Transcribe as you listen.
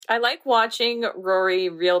I like watching Rory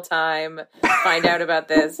real time find out about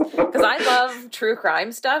this because I love true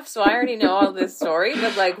crime stuff, so I already know all this story.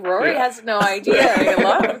 But like Rory has no idea. I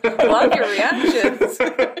love your reactions.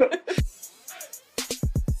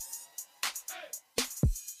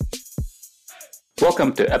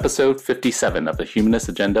 Welcome to episode 57 of the Humanist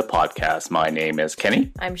Agenda podcast. My name is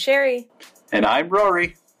Kenny. I'm Sherry. And I'm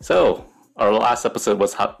Rory. So, our last episode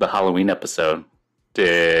was the Halloween episode.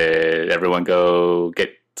 Did everyone go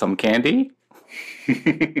get some candy?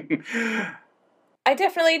 I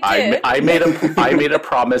definitely did. I made a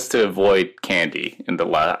promise to avoid candy in the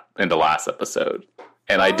last episode,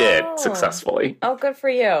 and I did successfully. Oh, good for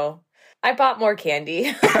you! I bought more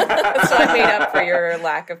candy, so I made up for your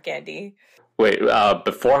lack of candy. Wait,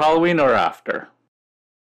 before Halloween or after?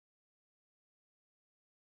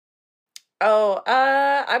 Oh,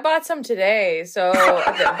 I bought some today, so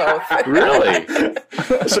a bit both. Really?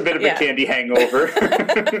 It's a bit of a candy hangover.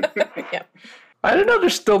 Yeah. I didn't know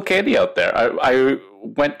there's still candy out there. I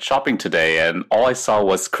went shopping today, and all I saw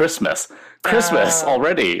was Christmas. Christmas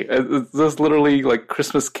already. There's literally like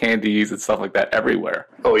Christmas candies and stuff like that everywhere.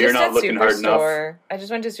 Oh, you're not looking hard enough. I just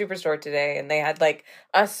went to Superstore today, and they had like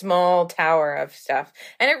a small tower of stuff,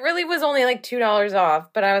 and it really was only like $2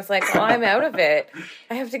 off. But I was like, well, I'm out of it.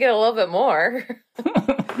 I have to get a little bit more.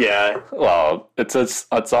 Yeah. Well,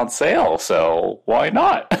 it's on sale, so why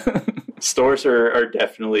not? Stores are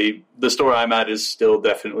definitely, the store I'm at is still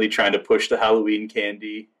definitely trying to push the Halloween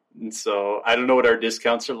candy. And so I don't know what our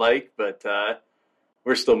discounts are like, but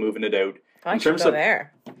we're still moving it out. I should go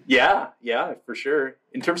there. Yeah, for sure.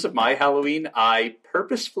 In terms of my Halloween, I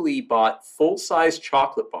purposefully bought full-size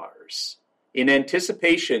chocolate bars in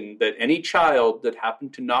anticipation that any child that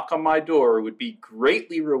happened to knock on my door would be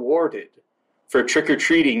greatly rewarded for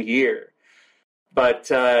trick-or-treating here.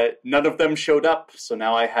 But none of them showed up, so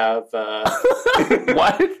now I have...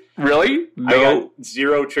 What? Really? No. I got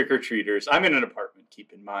 0 trick-or-treaters. I'm in an apartment,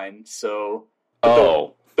 keep in mind. So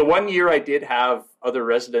the one year I did have other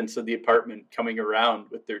residents of the apartment coming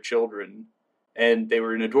around with their children, and they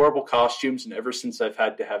were in adorable costumes, and ever since I've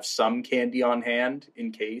had to have some candy on hand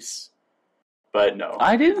in case. But no.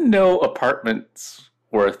 I didn't know apartments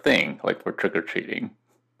were a thing, like for trick-or-treating.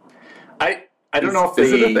 I don't know if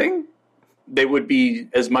is it a thing? They would be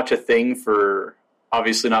as much a thing for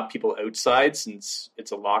obviously not people outside since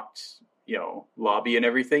it's a locked, lobby and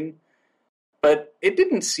everything. But it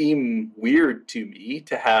didn't seem weird to me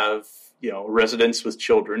to have, residents with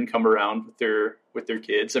children come around with their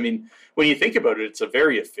kids. I mean, when you think about it, it's a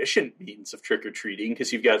very efficient means of trick-or-treating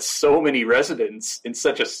because you've got so many residents in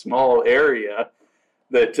such a small area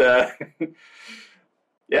that,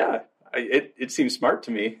 it seems smart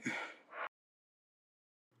to me.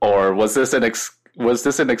 Or was this an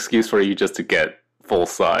excuse for you just to get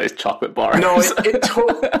full-size chocolate bars? No,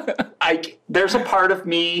 there's a part of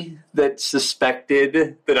me that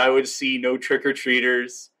suspected that I would see no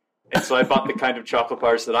trick-or-treaters, and so I bought the kind of chocolate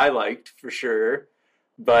bars that I liked, for sure.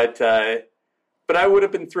 But I would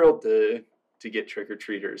have been thrilled to get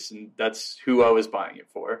trick-or-treaters, and that's who I was buying it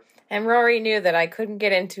for. And Rory knew that I couldn't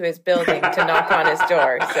get into his building to knock on his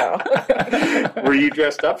door, so... Were you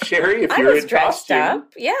dressed up, Sherry? If I you're was in dressed costume,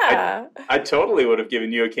 up, yeah. I totally would have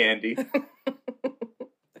given you a candy.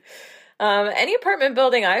 Any apartment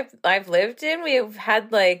building I've lived in, we've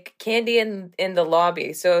had like candy in the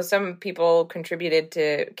lobby. So some people contributed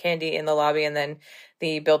to candy in the lobby, and then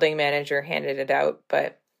the building manager handed it out.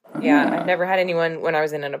 But yeah, I've never had anyone when I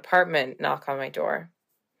was in an apartment knock on my door.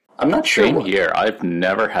 I'm not sure. Same here. I've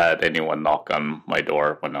never had anyone knock on my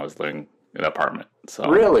door when I was living in an apartment. So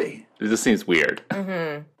really, it just seems weird.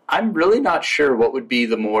 Mm-hmm. I'm really not sure what would be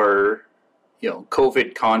the more,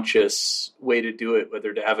 COVID conscious way to do it,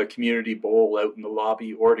 whether to have a community bowl out in the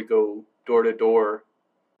lobby or to go door to door.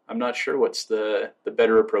 I'm not sure what's the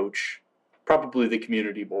better approach. Probably the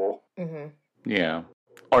community bowl. Mm-hmm. Yeah.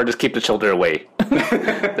 Or just keep the children away.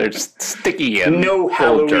 They're just sticky and no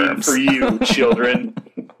Halloween germs. For you, children.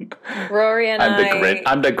 Rory and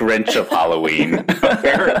I'm the Grinch of Halloween.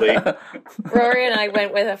 Apparently. Rory and I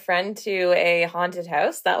went with a friend to a haunted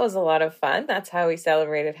house. That was a lot of fun. That's how we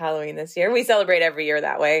celebrated Halloween this year. We celebrate every year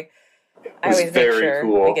that way. I always make sure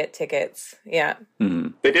we get tickets. Yeah. Mm-hmm.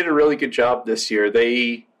 They did a really good job this year.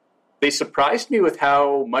 They surprised me with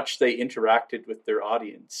how much they interacted with their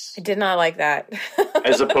audience. I did not like that.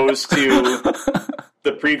 As opposed to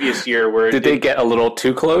the previous year where... Did they get a little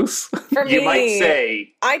too close? For me, you might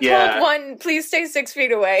say. I told one, please stay 6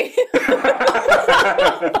 feet away.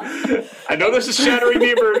 I know this is shattering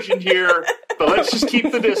the immersion here, but let's just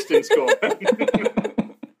keep the distance going.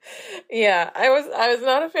 Yeah, I was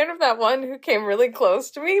not a fan of that one who came really close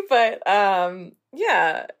to me, but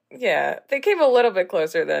yeah, Yeah, they came a little bit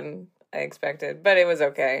closer than I expected, but it was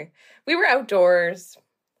okay. We were outdoors,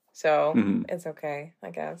 so it's okay,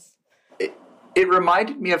 I guess. It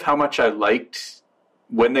reminded me of how much I liked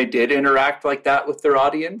when they did interact like that with their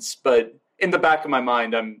audience, but in the back of my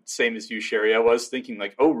mind, I'm same as you, Sherry. I was thinking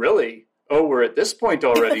like, oh, really? Oh, we're at this point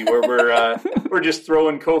already where we're just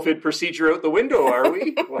throwing COVID procedure out the window, are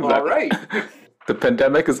we? Well, all right. The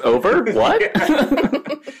pandemic is over? What?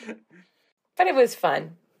 But it was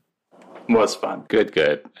fun. It was fun.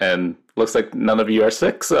 Good. And looks like none of you are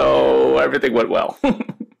sick, so everything went well.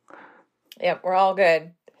 Yep, we're all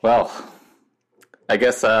good. Well, I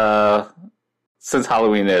guess since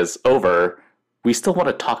Halloween is over, we still want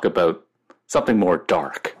to talk about something more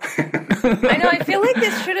dark. I know, I feel like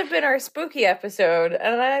this should have been our spooky episode,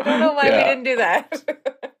 and I don't know why we didn't do that.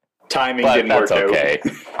 Timing didn't work out.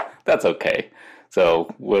 That's okay.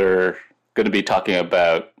 So we're going to be talking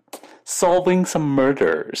about solving some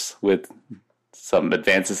murders with some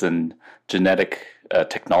advances in genetic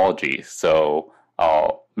technology. So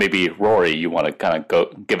maybe Rory, you want to kind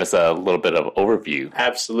of give us a little bit of overview.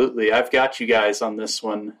 Absolutely. I've got you guys on this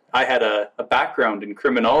one. I had a background in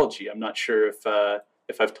criminology. I'm not sure if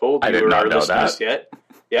I've told you or our listeners yet.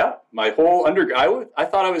 Yeah, my whole undergrad, I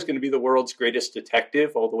thought I was going to be the world's greatest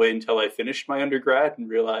detective all the way until I finished my undergrad and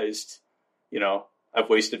realized, I've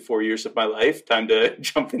wasted 4 years of my life. Time to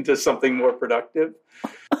jump into something more productive.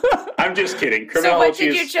 I'm just kidding. So what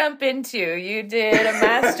did you jump into? You did a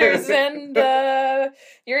master's and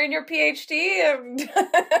you're in your PhD?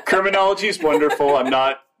 Criminology is wonderful.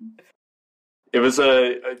 It was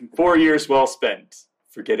a 4 years well spent.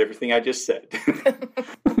 Forget everything I just said.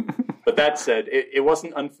 But that said, it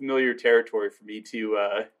wasn't unfamiliar territory for me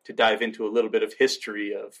to dive into a little bit of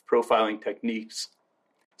history of profiling techniques,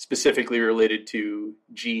 specifically related to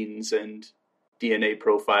genes and DNA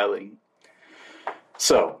profiling.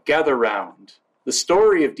 So, gather round. The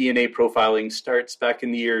story of DNA profiling starts back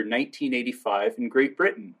in the year 1985 in Great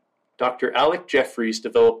Britain. Dr. Alec Jeffreys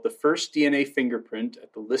developed the first DNA fingerprint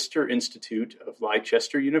at the Lister Institute of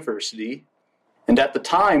Leicester University. And at the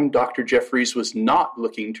time, Dr. Jeffreys was not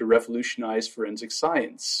looking to revolutionize forensic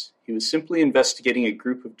science. He was simply investigating a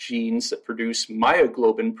group of genes that produce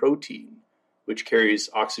myoglobin protein, which carries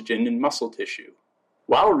oxygen in muscle tissue.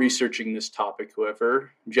 While researching this topic,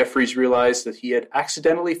 however, Jeffreys realized that he had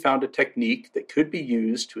accidentally found a technique that could be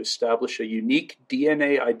used to establish a unique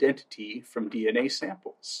DNA identity from DNA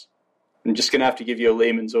samples. I'm just going to have to give you a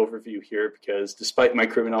layman's overview here because despite my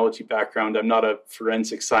criminology background, I'm not a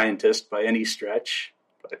forensic scientist by any stretch.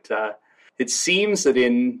 But it seems that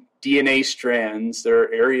in DNA strands, there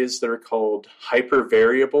are areas that are called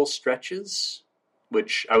hypervariable stretches,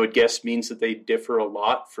 which I would guess means that they differ a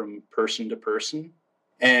lot from person to person.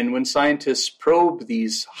 And when scientists probe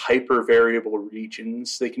these hypervariable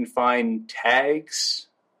regions, they can find tags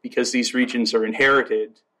because these regions are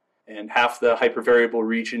inherited. And half the hypervariable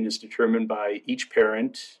region is determined by each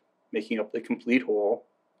parent, making up the complete whole.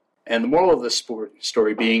 And the moral of this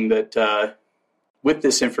story being that with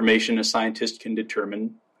this information, a scientist can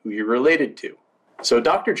determine who you're related to. So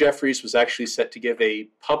Dr. Jeffreys was actually set to give a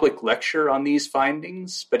public lecture on these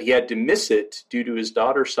findings, but he had to miss it due to his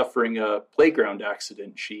daughter suffering a playground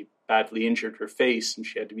accident. She badly injured her face and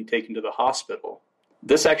she had to be taken to the hospital.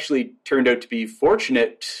 This actually turned out to be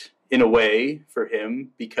fortunate in a way for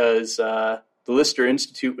him because the Lister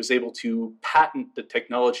Institute was able to patent the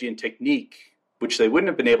technology and technique, which they wouldn't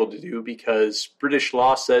have been able to do because British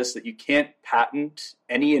law says that you can't patent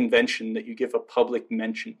any invention that you give a public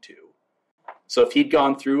mention to. So if he'd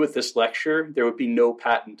gone through with this lecture, there would be no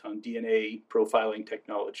patent on DNA profiling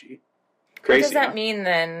technology. Crazy. What does that mean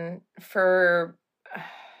then for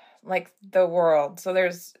the world? So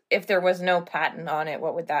if there was no patent on it,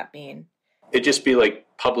 what would that mean? It'd just be like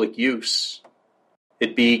public use.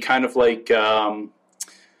 It'd be kind of like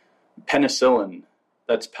penicillin.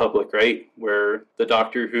 That's public, right? Where the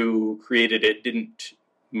doctor who created it didn't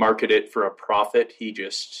market it for a profit. He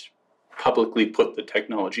just publicly put the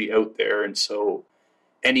technology out there, and so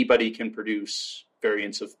anybody can produce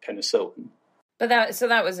variants of penicillin. But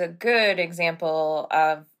that was a good example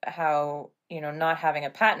of how, not having a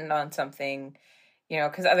patent on something,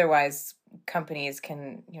 because otherwise companies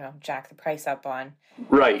can, jack the price up on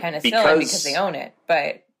penicillin because they own it.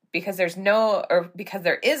 But because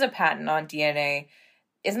there is a patent on DNA,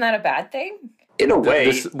 isn't that a bad thing? In a way,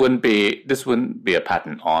 this wouldn't be a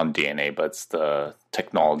patent on DNA, but it's the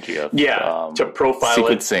technology of to profile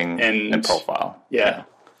sequencing it and profile. Yeah,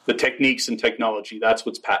 the techniques and technology, that's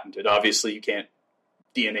what's patented. Obviously, you can't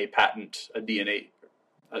DNA patent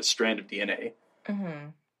a strand of DNA. Mm-hmm.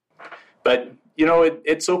 But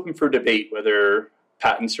it's open for debate whether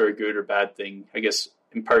patents are a good or bad thing. I guess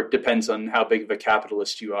in part depends on how big of a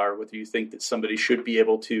capitalist you are, whether you think that somebody should be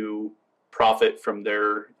able to profit from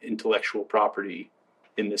their intellectual property,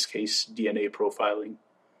 in this case, DNA profiling.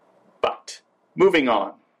 But moving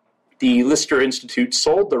on, the Lister Institute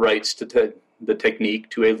sold the rights to the technique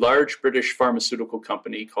to a large British pharmaceutical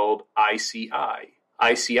company called ICI.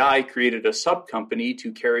 ICI created a sub-company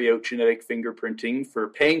to carry out genetic fingerprinting for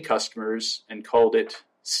paying customers and called it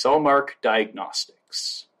Cellmark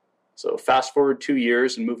Diagnostics. So fast forward 2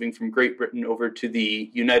 years and moving from Great Britain over to the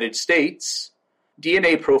United States,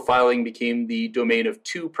 DNA profiling became the domain of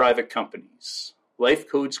two private companies, Life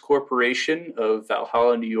Codes Corporation of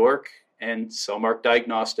Valhalla, New York, and Cellmark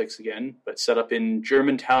Diagnostics again, but set up in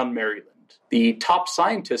Germantown, Maryland. The top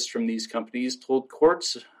scientists from these companies told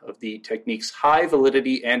courts of the technique's high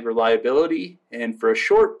validity and reliability, and for a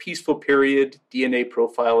short, peaceful period, DNA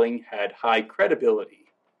profiling had high credibility.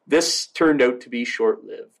 This turned out to be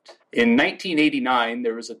short-lived. In 1989,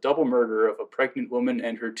 there was a double murder of a pregnant woman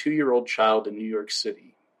and her 2-year-old child in New York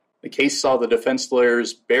City. The case saw the defense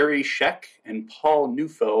lawyers Barry Scheck and Paul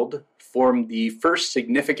Neufeld form the first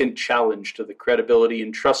significant challenge to the credibility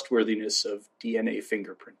and trustworthiness of DNA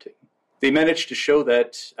fingerprinting. They managed to show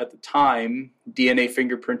that, at the time, DNA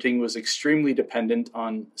fingerprinting was extremely dependent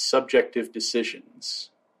on subjective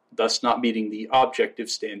decisions, thus not meeting the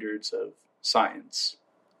objective standards of science.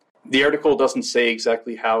 The article doesn't say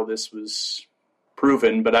exactly how this was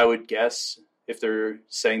proven, but I would guess if they're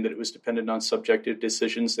saying that it was dependent on subjective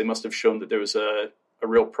decisions, they must have shown that there was a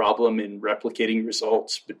real problem in replicating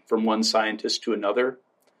results from one scientist to another.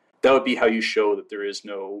 That would be how you show that there is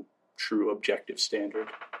no true objective standard.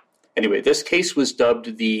 Anyway, this case was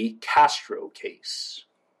dubbed the Castro case.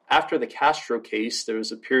 After the Castro case, there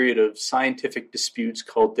was a period of scientific disputes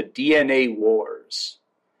called the DNA Wars,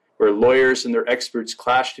 where lawyers and their experts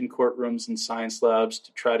clashed in courtrooms and science labs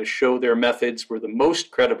to try to show their methods were the most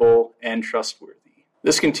credible and trustworthy.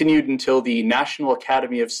 This continued until the National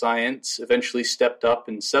Academy of Science eventually stepped up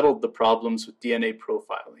and settled the problems with DNA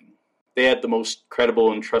profiling. They had the most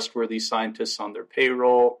credible and trustworthy scientists on their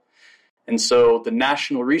payroll, and so the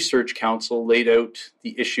National Research Council laid out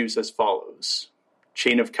the issues as follows: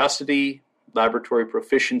 chain of custody, laboratory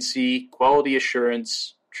proficiency, quality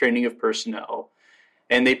assurance, training of personnel.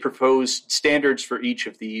 And they proposed standards for each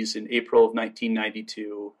of these in April of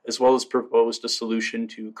 1992, as well as proposed a solution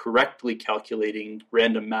to correctly calculating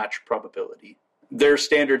random match probability. Their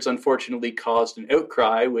standards unfortunately caused an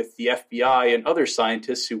outcry with the FBI and other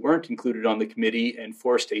scientists who weren't included on the committee and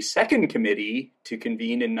forced a second committee to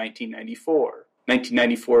convene in 1994.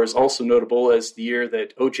 1994 is also notable as the year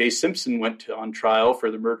that O.J. Simpson went on trial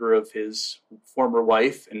for the murder of his former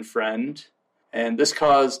wife and friend, and this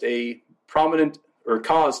caused the prominent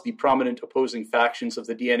opposing factions of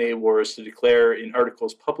the DNA wars to declare in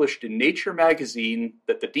articles published in Nature magazine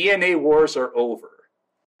that the DNA wars are over.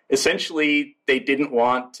 Essentially, they didn't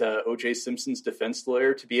want O.J. Simpson's defense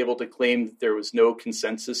lawyer to be able to claim that there was no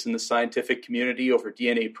consensus in the scientific community over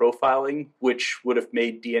DNA profiling, which would have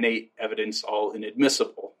made DNA evidence all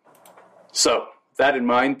inadmissible. So, with that in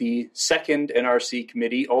mind, the second NRC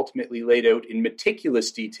committee ultimately laid out in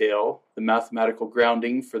meticulous detail the mathematical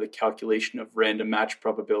grounding for the calculation of random match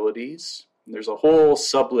probabilities. And there's a whole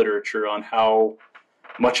sub-literature on how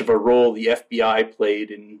much of a role the FBI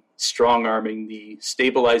played in strong-arming the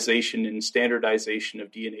stabilization and standardization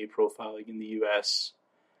of DNA profiling in the U.S.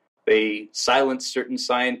 They silenced certain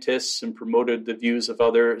scientists and promoted the views of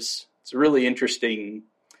others. It's a really interesting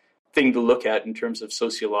thing to look at in terms of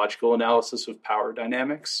sociological analysis of power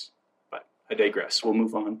dynamics, but I digress. We'll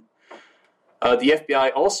move on. The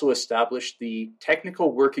FBI also established the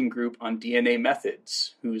Technical Working Group on DNA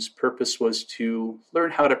Methods, whose purpose was to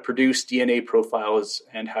learn how to produce DNA profiles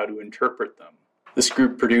and how to interpret them. This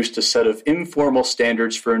group produced a set of informal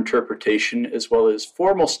standards for interpretation as well as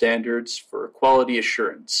formal standards for quality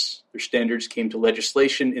assurance. Their standards came to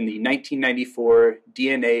legislation in the 1994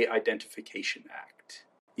 DNA Identification Act.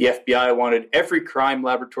 The FBI wanted every crime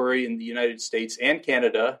laboratory in the United States and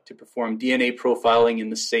Canada to perform DNA profiling in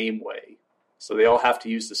the same way. So they all have to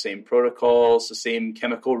use the same protocols, the same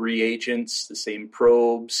chemical reagents, the same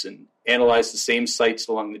probes, and analyze the same sites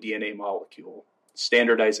along the DNA molecule.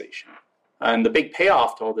 Standardization. And the big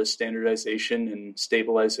payoff to all this standardization and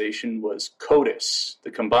stabilization was CODIS, the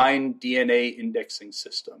Combined DNA Indexing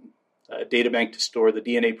System, a databank to store the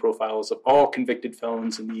DNA profiles of all convicted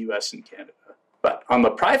felons in the US and Canada. But on the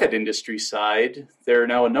private industry side, there are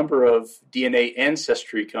now a number of DNA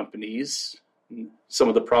ancestry companies. Some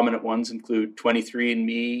of the prominent ones include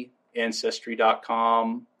 23andMe,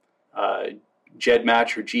 Ancestry.com,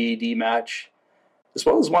 GEDmatch or GEDmatch. as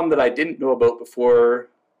well as one that I didn't know about before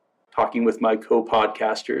talking with my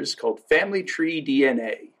co-podcasters called Family Tree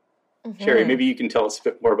DNA. Mm-hmm. Sherry, maybe you can tell us a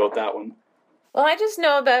bit more about that one. Well, I just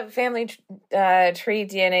know about Family Tree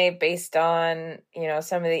DNA based on,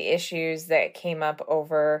 some of the issues that came up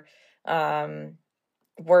over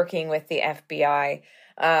working with the FBI.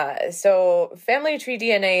 So Family Tree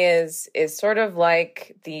DNA is sort of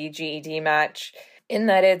like the GED match in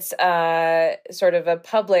that it's sort of a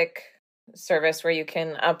public service where you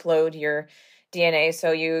can upload your DNA.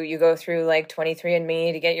 So you go through like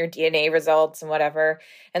 23andMe to get your DNA results and whatever,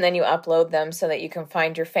 and then you upload them so that you can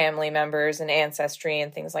find your family members and ancestry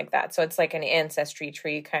and things like that. So it's like an ancestry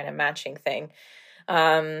tree kind of matching thing.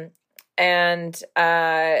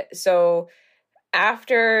 So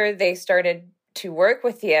after they started to work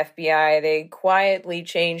with the FBI, they quietly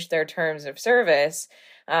changed their terms of service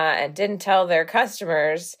and didn't tell their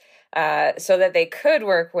customers so that they could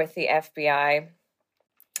work with the FBI.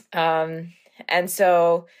 And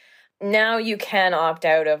so now you can opt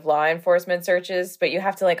out of law enforcement searches, but you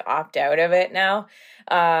have to opt out of it now.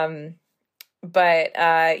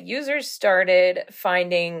 But users started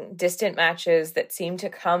finding distant matches that seem to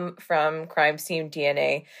come from crime scene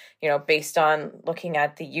DNA, based on looking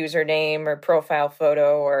at the username or profile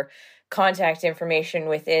photo or contact information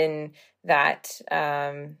within that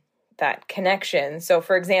that connection. So,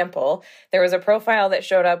 for example, there was a profile that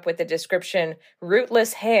showed up with the description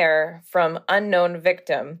 "rootless hair from unknown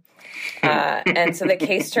victim," and so the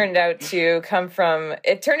case turned out to come from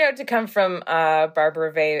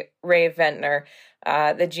Barbara Ray Ventnor,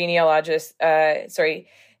 the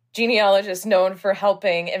genealogist known for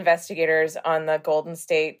helping investigators on the Golden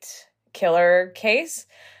State Killer case.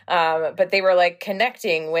 But they were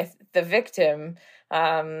connecting with the victim.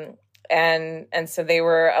 And so they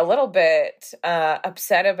were a little bit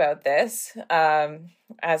upset about this,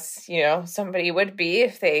 as somebody would be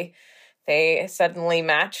if they suddenly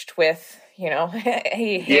matched with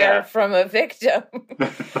a hair from a victim.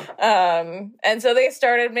 And so they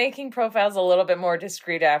started making profiles a little bit more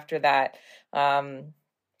discreet after that.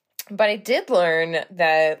 But I did learn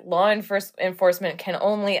that law enforcement can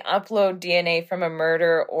only upload DNA from a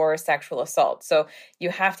murder or sexual assault. So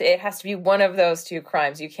it has to be one of those two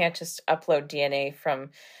crimes. You can't just upload DNA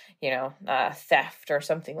from, theft or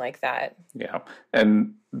something like that. Yeah.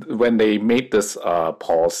 And when they made this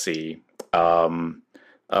policy,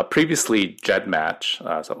 previously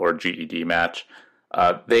GEDmatch, or GED match,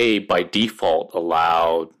 they by default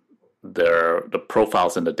allowed the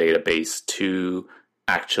profiles in the database to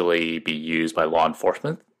actually be used by law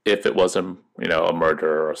enforcement if it was a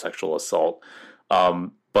murder or a sexual assault,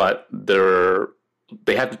 but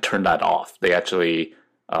they had to turn that off. They actually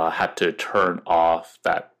had to turn off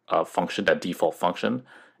that function, that default function,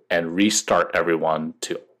 and restart everyone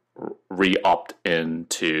to re-opt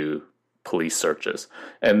into police searches.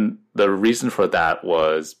 And the reason for that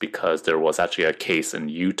was because there was actually a case in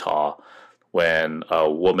Utah when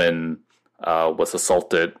a woman was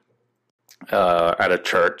assaulted at a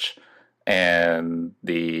church, and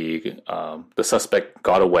the suspect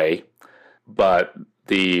got away, but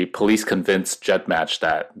the police convinced GEDmatch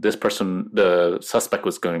that the suspect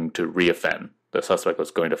was going to reoffend. The suspect was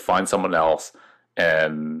going to find someone else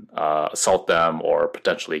and assault them or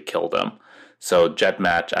potentially kill them. So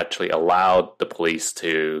GEDmatch actually allowed the police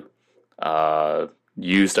to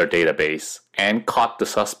use their database and caught the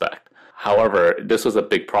suspect. However, this was a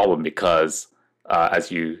big problem because, as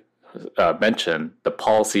you mentioned, the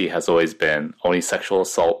policy has always been only sexual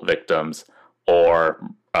assault victims or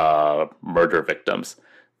murder victims.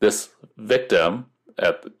 This victim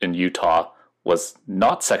in Utah was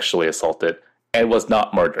not sexually assaulted and was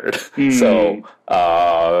not murdered. So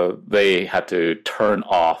they had to turn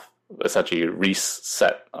off, essentially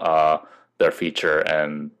reset their feature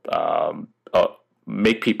and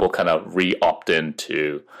make people kind of re-opt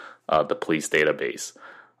into the police database.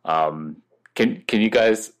 Can you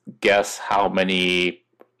guys guess how many,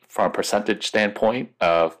 from a percentage standpoint,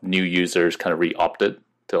 of new users kind of re-opted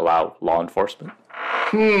to allow law enforcement?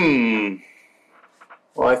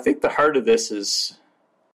 Well, I think the heart of this is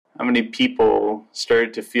how many people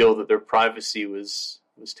started to feel that their privacy was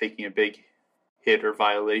taking a big hit or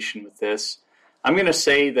violation with this. I'm going to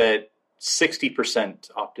say that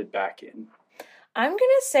 60% opted back in. I'm going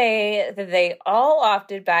to say that they all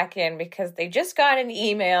opted back in because they just got an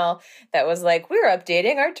email that was like, we're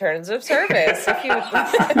updating our terms of service. And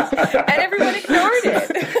everyone ignored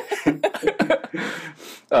it.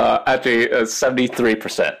 Actually,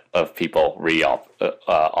 73% of people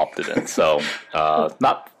opted in. So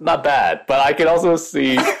not bad. But I can also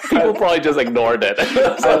see people probably just ignored it.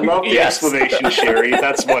 I love the explanation, Sherry.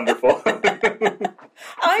 That's wonderful.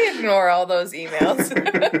 I ignore all those emails.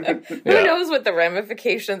 Who knows what the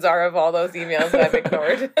ramifications are of all those emails I've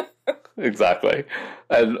ignored? Exactly.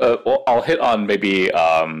 And I'll hit on maybe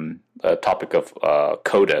a topic of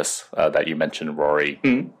CODIS that you mentioned, Rory.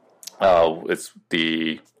 It's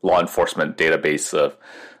the law enforcement database of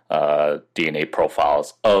DNA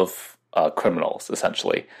profiles of criminals,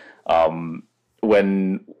 essentially.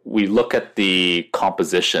 When we look at the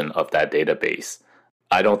composition of that database,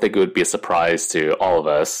 I don't think it would be a surprise to all of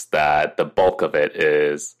us that the bulk of it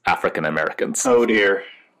is African Americans. Oh, dear.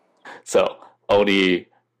 So only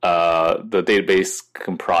the database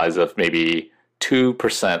comprised of maybe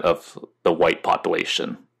 2% of the white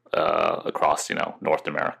population across, North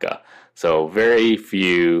America. So very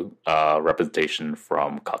few representation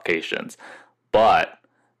from Caucasians. But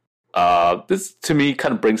this, to me,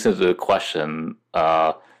 kind of brings into the question,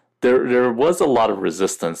 there was a lot of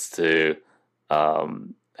resistance to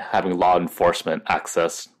having law enforcement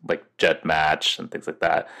access, like GEDmatch and things like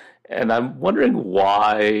that. And I'm wondering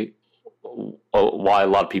why a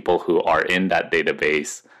lot of people who are in that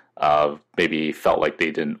database maybe felt like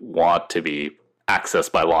they didn't want to be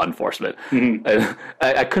accessed by law enforcement. Mm-hmm. And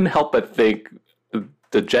I couldn't help but think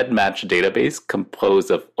the GEDmatch database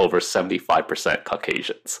composed of over 75%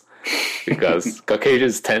 Caucasians. Because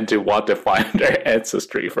Caucasians tend to want to find their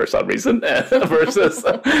ancestry for some reason versus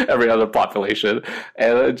every other population.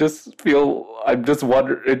 And it just feels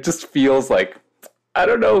like, I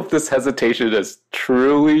don't know if this hesitation is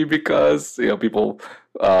truly because, people,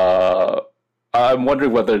 I'm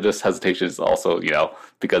wondering whether this hesitation is also,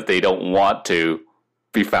 because they don't want to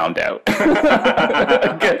be found out. Given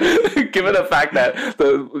the fact that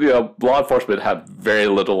the law enforcement have very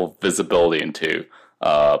little visibility into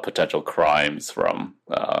potential crimes from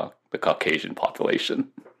the Caucasian population.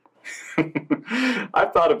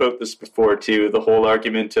 I've thought about this before too. The whole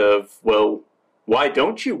argument of, well, why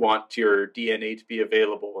don't you want your DNA to be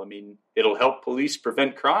available? I mean, it'll help police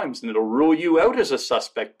prevent crimes and it'll rule you out as a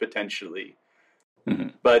suspect potentially. Mm-hmm.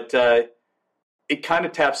 But it kind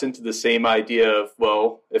of taps into the same idea of,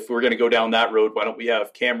 well, if we're going to go down that road, why don't we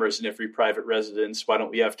have cameras in every private residence? Why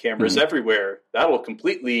don't we have cameras everywhere? That'll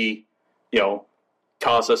completely,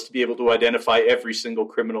 cause us to be able to identify every single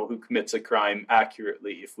criminal who commits a crime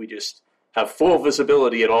accurately if we just have full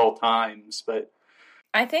visibility at all times. But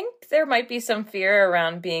I think there might be some fear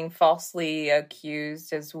around being falsely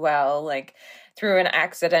accused as well, like through an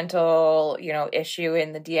accidental, issue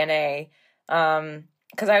in the DNA.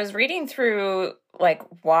 Because I was reading through like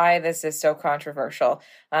why this is so controversial,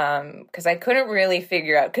 because I couldn't really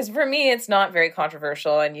figure out, because for me it's not very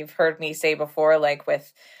controversial, and you've heard me say before, like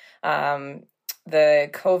with the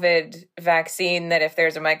COVID vaccine, that if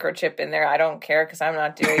there's a microchip in there, I don't care because I'm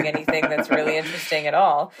not doing anything that's really interesting at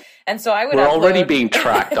all. And so we're already being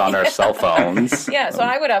tracked on our cell phones. Yeah, so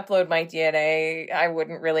I would upload my DNA. I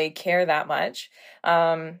wouldn't really care that much.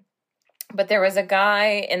 But there was a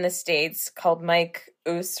guy in the States called Mike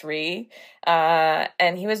Usry,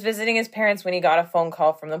 and he was visiting his parents when he got a phone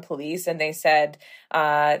call from the police, and they said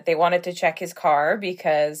they wanted to check his car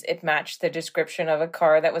because it matched the description of a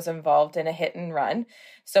car that was involved in a hit and run.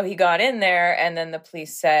 So he got in there, and then the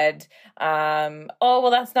police said, oh,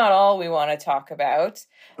 well, that's not all we want to talk about.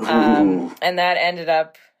 And that ended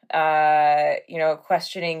up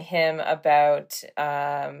questioning him about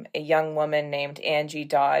a young woman named Angie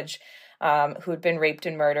Dodge, who had been raped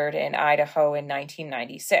and murdered in Idaho in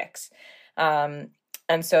 1996. And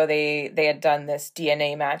so they had done this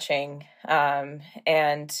DNA matching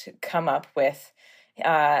and come up with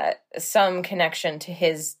some connection to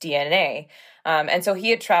his DNA. And so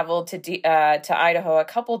he had traveled to Idaho a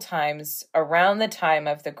couple times around the time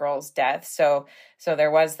of the girl's death. So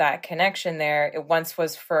there was that connection there. It once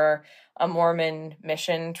was for a Mormon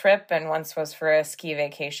mission trip and once was for a ski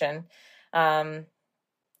vacation.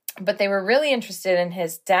 But they were really interested in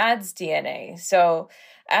his dad's DNA. So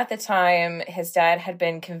at the time, his dad had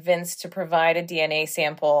been convinced to provide a DNA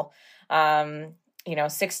sample,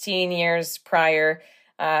 16 years prior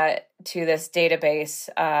to this database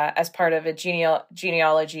as part of a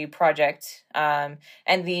genealogy project. And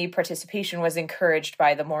the participation was encouraged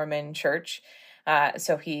by the Mormon Church.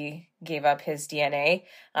 So he gave up his DNA,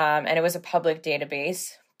 and it was a public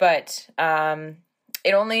database. But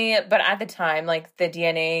at the time, like the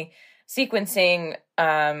DNA sequencing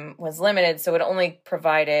was limited, so it only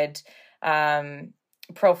provided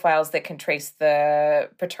profiles that can trace the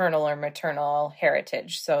paternal or maternal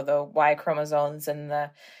heritage, so the Y chromosomes and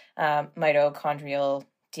the mitochondrial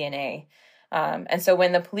DNA. And so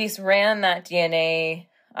when the police ran that DNA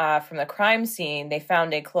from the crime scene, they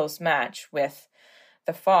found a close match with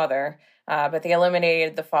the father, but they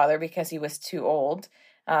eliminated the father because he was too old.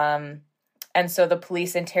 And so the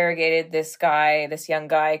police interrogated this young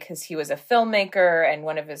guy, because he was a filmmaker, and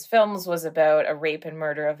one of his films was about a rape and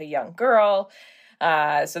murder of a young girl.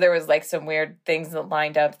 So there was like some weird things that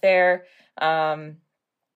lined up there. And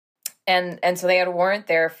so they had a warrant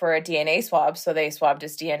there for a DNA swab. So they swabbed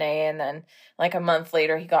his DNA, and then like a month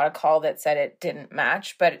later, he got a call that said it didn't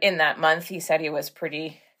match. But in that month, he said he was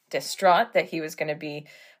pretty distraught that he was going to be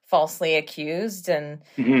falsely accused and,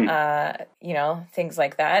 things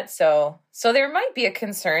like that. So there might be a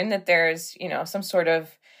concern that there's, some sort of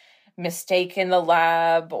mistake in the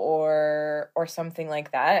lab or something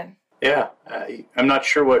like that. Yeah. I'm not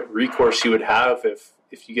sure what recourse you would have if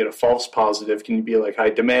you get a false positive. Can you be like, I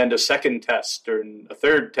demand a second test or a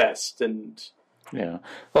third test? And yeah.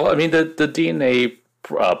 Well, I mean, the DNA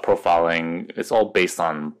profiling, it's all based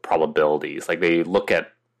on probabilities. Like they look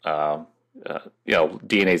at,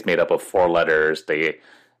 DNA is made up of 4 letters.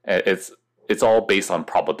 It's all based on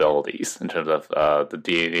probabilities in terms of the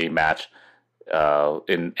DNA match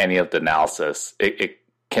in any of the analysis. It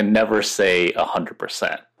can never say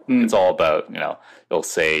 100%. It's all about, it'll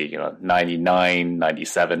say, 99,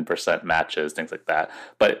 97% matches, things like that.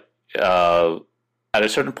 But at a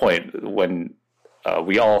certain point, when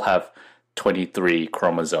we all have 23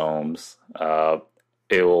 chromosomes,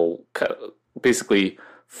 it will basically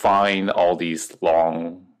find all these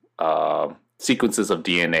long sequences of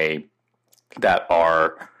DNA that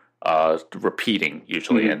are repeating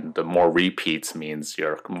usually, and the more repeats means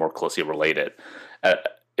you're more closely related.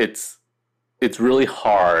 It's really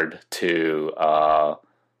hard to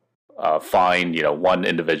find one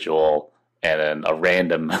individual and then a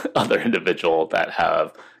random other individual that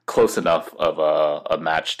have close enough of a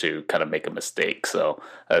match to kind of make a mistake. So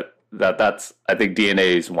that's I think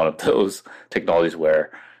DNA is one of those technologies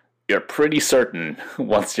where you're pretty certain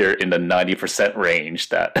once you're in the 90% range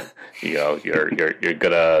that you're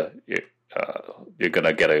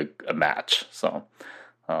gonna get a match. So,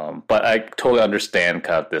 but I totally understand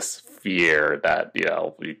kind of this fear that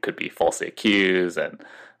you could be falsely accused, and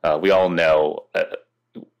we all know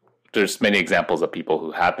there's many examples of people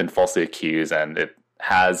who have been falsely accused, and it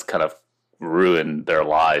has kind of ruined their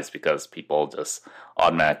lives because people just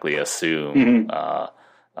automatically assume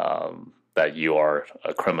that you are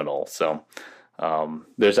a criminal. So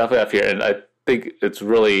there's definitely a fear, and I think it's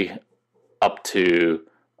really up to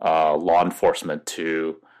law enforcement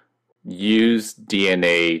to use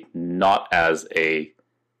DNA not as a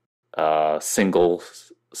single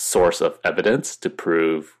source of evidence to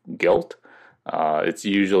prove guilt. It's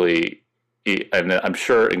usually, and I'm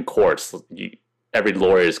sure in courts, every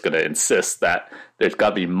lawyer is going to insist that there's got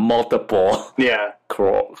to be multiple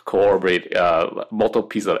corroborate multiple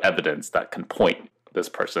pieces of evidence that can point this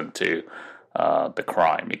person to the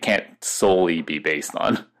crime. It can't solely be based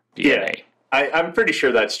on DNA. Yeah, I'm pretty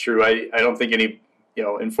sure that's true. I don't think any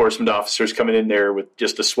enforcement officers coming in there with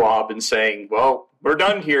just a swab and saying, well, we're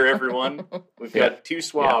done here, everyone. We've got 2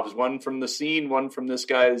 swabs, one from the scene, one from this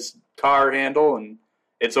guy's car handle, and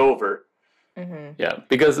it's over. Mm-hmm. Yeah,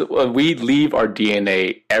 because we leave our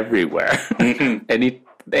DNA everywhere.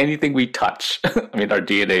 Anything we touch, I mean, our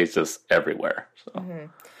DNA is just everywhere. So.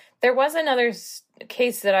 There was another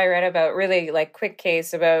case that I read about, really like quick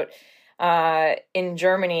case about in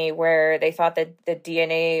Germany, where they thought that the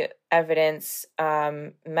DNA evidence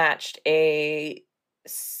matched a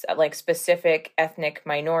specific ethnic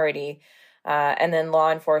minority, and then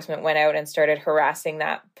law enforcement went out and started harassing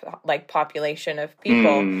that population of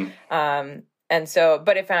people. And so,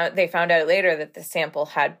 but they found out later that the sample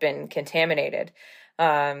had been contaminated.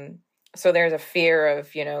 So there's a fear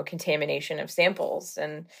of contamination of samples,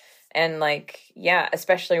 and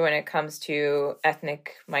especially when it comes to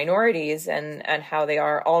ethnic minorities and how they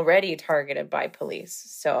are already targeted by police.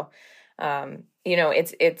 So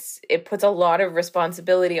it puts a lot of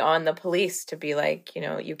responsibility on the police to be like,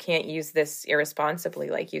 you can't use this irresponsibly,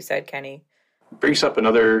 like you said, Kenny. Brings up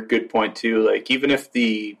another good point too. Like, even if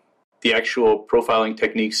the actual profiling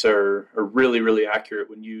techniques are really, really accurate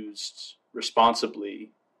when used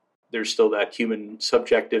responsibly, there's still that human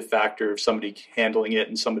subjective factor of somebody handling it,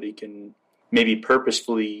 and somebody can maybe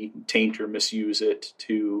purposefully taint or misuse it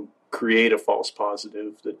to create a false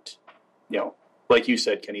positive that, like you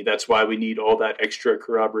said, Kenny, that's why we need all that extra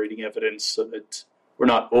corroborating evidence so that we're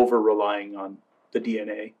not over-relying on the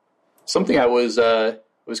DNA. Something I was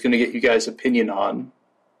going to get you guys' opinion on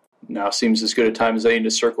now seems as good a time as any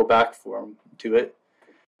to circle back to it.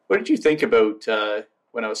 What did you think about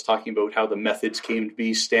when I was talking about how the methods came to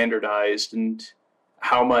be standardized and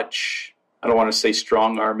how much, I don't want to say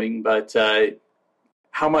strong-arming, but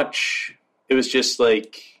how much it was just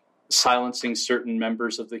like silencing certain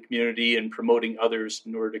members of the community and promoting others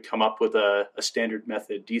in order to come up with a standard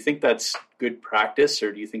method? Do you think that's good practice,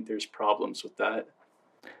 or do you think there's problems with that?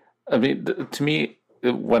 I mean, to me,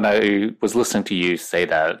 when I was listening to you say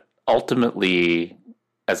that, ultimately,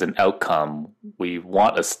 as an outcome, we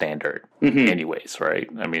want a standard anyways, right?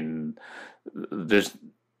 I mean, there's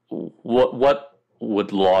what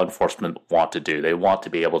would law enforcement want to do? They want to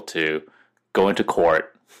be able to go into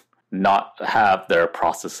court, not have their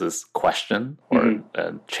processes questioned or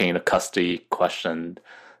chain of custody questioned.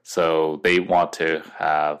 So they want to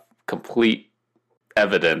have complete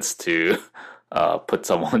evidence to put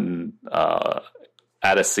someone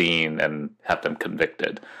at a scene and have them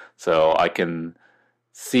convicted. So I can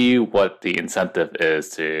see what the incentive is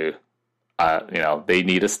to, they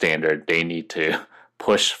need a standard. They need to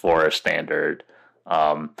push for a standard.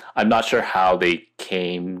 I'm not sure how they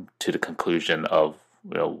came to the conclusion of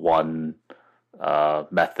one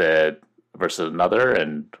method versus another,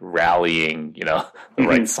 and rallying the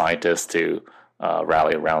right scientists to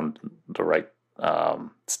rally around the right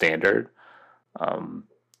standard.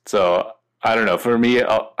 So I don't know. For me,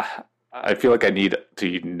 I feel like I need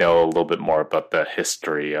to know a little bit more about the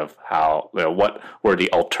history of how what were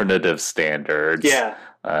the alternative standards,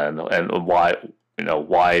 and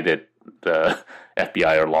why did the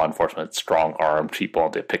FBI or law enforcement strong arm people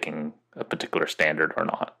into picking a particular standard or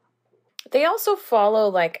not. They also follow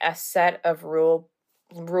like a set of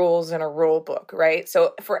rules in a rule book, right?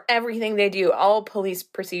 So for everything they do, all police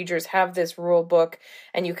procedures have this rule book,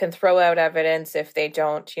 and you can throw out evidence if they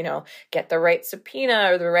don't, get the right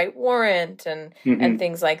subpoena or the right warrant and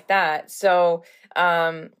things like that. So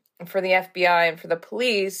for the FBI and for the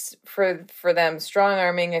police, for them strong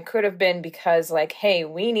arming, it could have been because like, hey,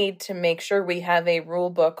 we need to make sure we have a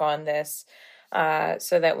rule book on this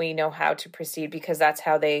so that we know how to proceed, because that's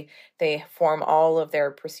how they form all of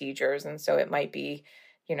their procedures. And so it might be,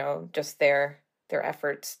 just their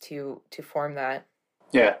efforts to form that.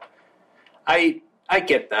 Yeah, I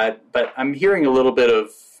get that, but I'm hearing a little bit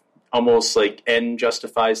of almost like end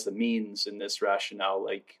justifies the means in this rationale.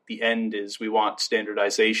 Like the end is we want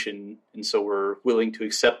standardization, and so we're willing to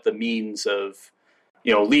accept the means of,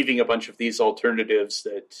 leaving a bunch of these alternatives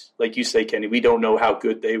that, like you say, Kenny, we don't know how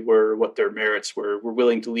good they were, what their merits were. We're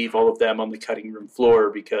willing to leave all of them on the cutting room floor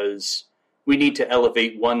because we need to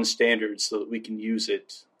elevate one standard so that we can use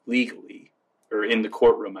it legally, or in the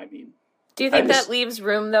courtrooom, I mean. Do you think that leaves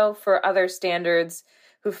room, though, for other standards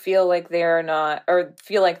who feel like they are not, or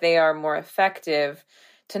feel like they are more effective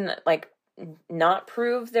to not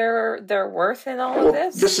prove their worth in all of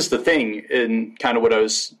this? This is the thing, and kind of what I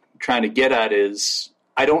was trying to get at is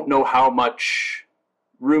I don't know how much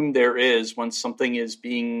room there is when something is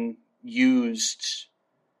being used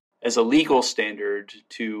as a legal standard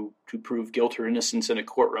to prove guilt or innocence in a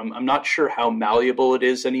courtroom. I'm not sure how malleable it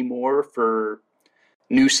is anymore for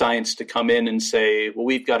new science to come in and say, well,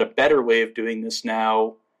 we've got a better way of doing this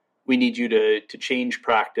now. We need you to change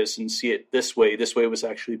practice and see it this way. This way was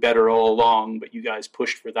actually better all along, but you guys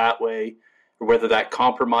pushed for that way. Or whether that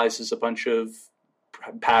compromises a bunch of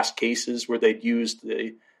past cases where they'd used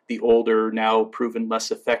the older, now proven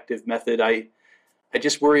less effective method. I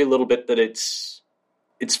just worry a little bit that it's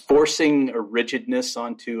forcing a rigidness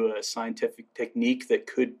onto a scientific technique that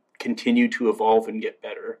could continue to evolve and get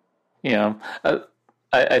better. Yeah,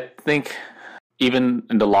 I think even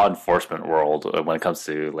in the law enforcement world, when it comes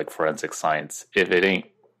to like forensic science, if it ain't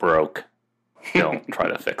broke, don't try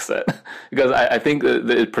to fix it. Because I think that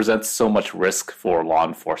it presents so much risk for law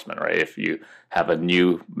enforcement, right? If you have a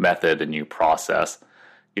new method, a new process,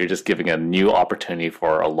 you're just giving a new opportunity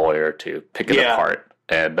for a lawyer to pick it apart.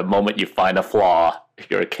 And the moment you find a flaw,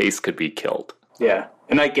 your case could be killed. Yeah,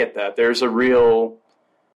 and I get that. There's a real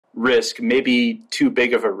risk, maybe too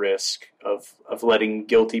big of a risk, of letting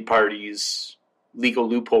guilty parties legal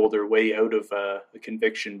loophole their way out of a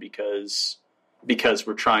conviction because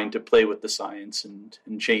we're trying to play with the science and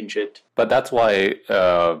change it. But that's why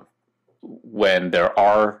when there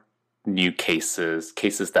are new cases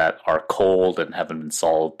that are cold and haven't been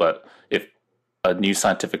solved, but if a new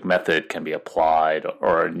scientific method can be applied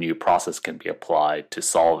or a new process can be applied to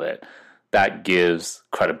solve it, that gives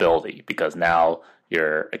credibility, because now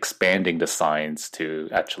you're expanding the science to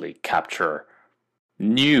actually capture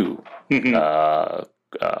new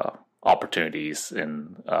opportunities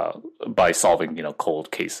in by solving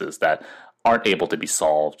cold cases that aren't able to be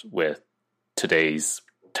solved with today's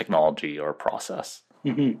technology or process.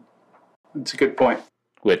 Mm-hmm. That's a good point.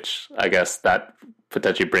 Which I guess that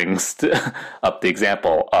potentially brings up the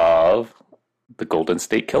example of the Golden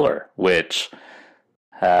State Killer, which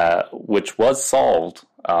was solved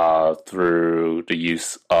through the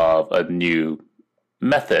use of a new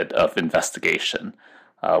method of investigation.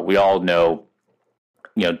 We all know,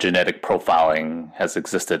 genetic profiling has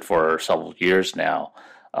existed for several years now,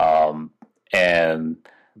 and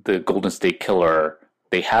the Golden State Killer,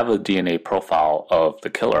 they have a DNA profile of the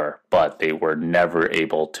killer, but they were never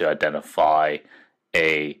able to identify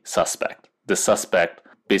a suspect. The suspect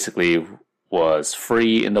basically was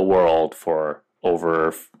free in the world for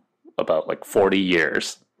over about 40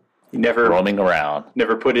 years. He never roaming around.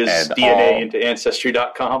 Never put his DNA into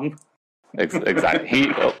Ancestry.com. Exactly.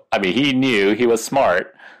 He knew, he was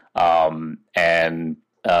smart, and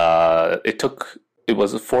it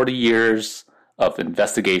was 40 years of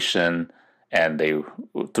investigation, and they,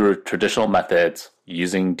 through traditional methods,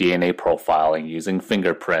 using DNA profiling, using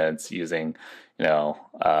fingerprints, using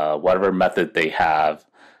whatever method they have,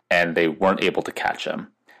 and they weren't able to catch him.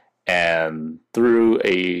 And through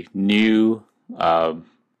a new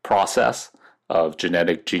process of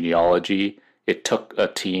genetic genealogy, it took a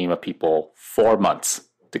team of people 4 months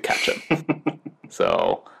to catch him.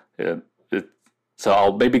 So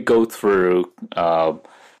I'll maybe go through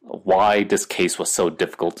why this case was so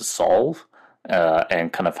difficult to solve,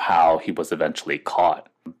 and kind of how he was eventually caught.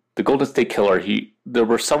 The Golden State Killer, there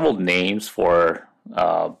were several names for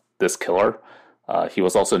this killer. He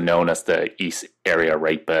was also known as the East Area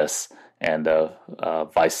Rapist and the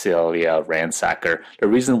Visalia Ransacker. The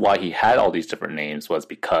reason why he had all these different names was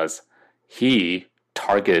because he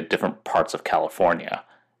targeted different parts of California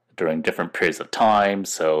during different periods of time.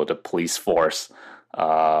 So the police force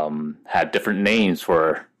had different names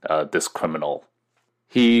for this criminal.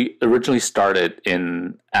 He originally started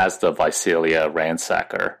as the Visalia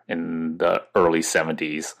Ransacker in the early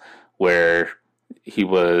 70s, where he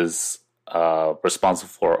was responsible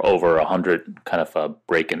for over 100 kind of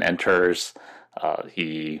break and enters.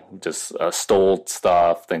 He just stole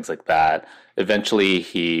stuff, things like that. Eventually,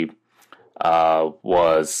 he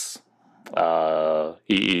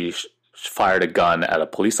fired a gun at a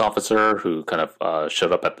police officer who kind of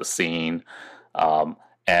showed up at the scene,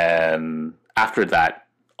 and after that,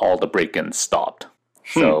 all the break-ins stopped.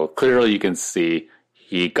 So clearly, you can see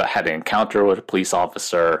he had an encounter with a police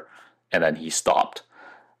officer, and then he stopped.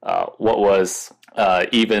 What was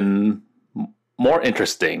even more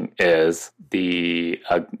interesting is the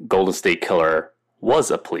Golden State Killer was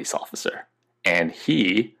a police officer, and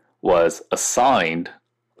he was assigned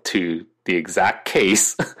to the exact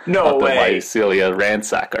case of the Visalia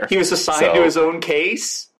Ransacker. He was assigned to his own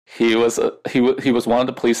case? He was one of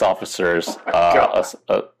the police officers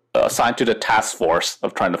assigned to the task force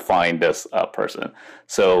of trying to find this person.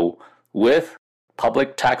 So with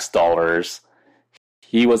public tax dollars,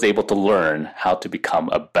 he was able to learn how to become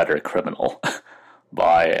a better criminal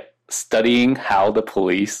by studying how the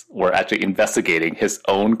police were actually investigating his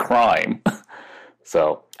own crime.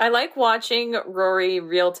 So I like watching Rory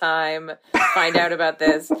real time find out about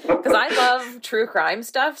this, because I love true crime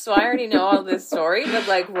stuff, so I already know all this story,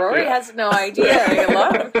 but Rory has no idea. I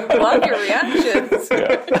love your reactions.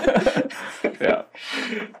 Yeah.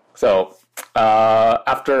 So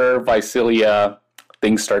after Visalia,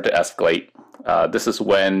 things start to escalate. This is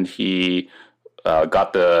when he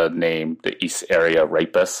got the name the East Area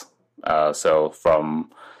Rapist. So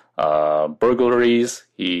from burglaries,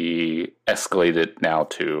 he escalated now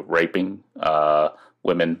to raping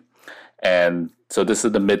women. And so this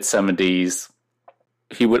is the mid-70s.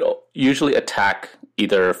 He would usually attack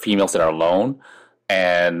either females that are alone,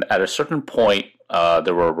 and at a certain point,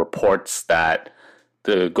 there were reports that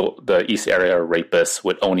the East Area Rapist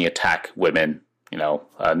would only attack women,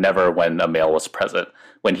 never when a male was present.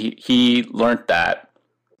 When he learned that,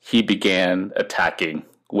 he began attacking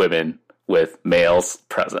women with males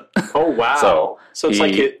present. Oh, wow. So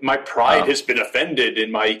it's my pride has been offended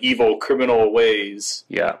in my evil criminal ways.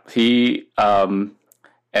 Yeah.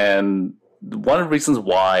 And one of the reasons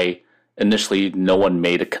why initially no one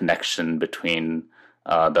made a connection between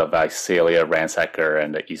the Visalia Ransacker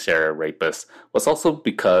and the East Area Rapist was also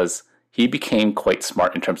because he became quite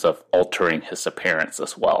smart in terms of altering his appearance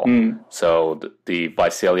as well. So the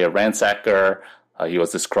Visalia Ransacker, he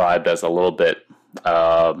was described as a little bit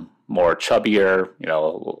more chubbier,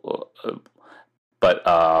 but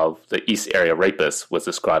the East Area Rapist was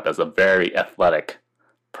described as a very athletic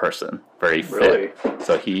person, very fit. Really?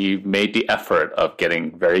 So he made the effort of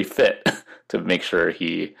getting very fit to make sure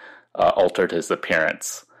he altered his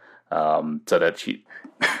appearance. so that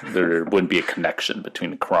there wouldn't be a connection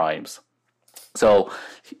between the crimes. So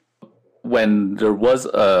when there was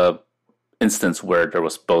a instance where there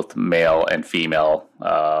was both male and female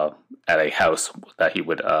at a house that he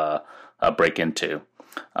would break into,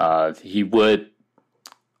 he would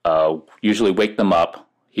usually wake them up.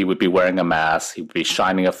 He would be wearing a mask. He would be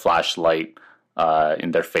shining a flashlight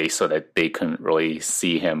in their face so that they couldn't really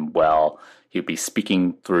see him well. He would be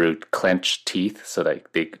speaking through clenched teeth so that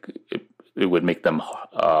it would make them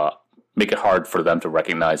make it hard for them to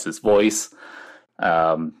recognize his voice.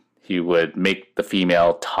 He would make the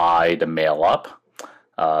female tie the male up.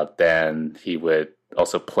 Then he would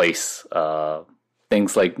also place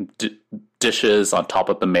things like dishes on top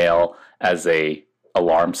of the male as a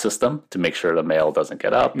alarm system to make sure the male doesn't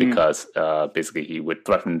get up, because basically he would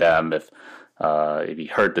threaten them if he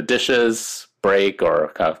heard the dishes break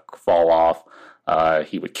or kind of fall off,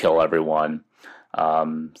 he would kill everyone.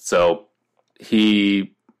 So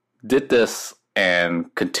he did this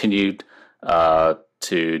and continued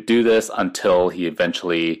to do this until he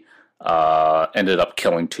eventually ended up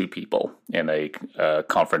killing 2 people in a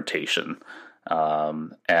confrontation.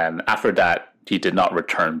 And after that, he did not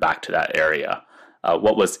return back to that area.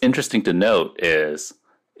 What was interesting to note is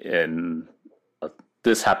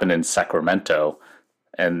this happened in Sacramento,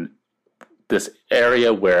 and this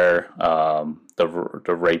area where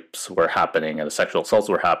the rapes were happening and the sexual assaults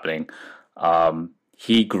were happening,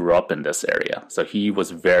 he grew up in this area. So he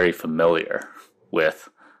was very familiar with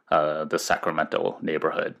the Sacramento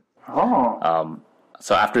neighborhood.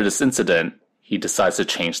 So after this incident, he decides to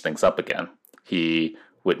change things up again. He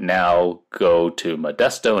would now go to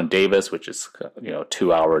Modesto and Davis, which is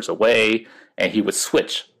 2 hours away, and he would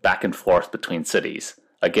switch back and forth between cities,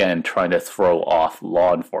 again trying to throw off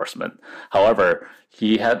law enforcement. However,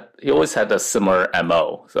 he always had a similar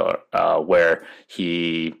MO, so where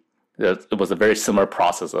it was a very similar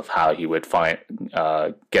process of how he would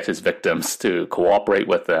get his victims to cooperate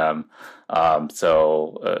with them.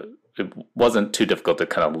 So it wasn't too difficult to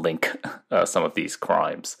kind of link some of these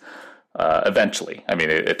crimes. Eventually, I mean,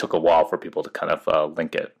 it took a while for people to kind of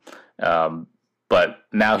link it. But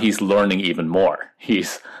now he's learning even more.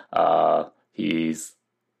 He's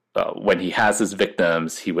when he has his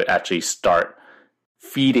victims, he would actually start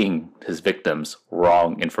feeding his victims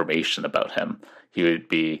wrong information about him. He would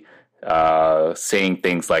be saying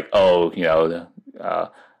things like,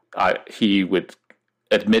 he would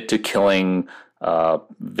admit to killing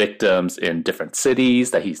victims in different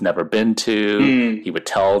cities that he's never been to. He would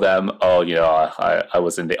tell them, I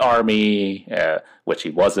was in the army, which he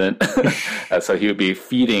wasn't. So he would be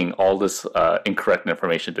feeding all this incorrect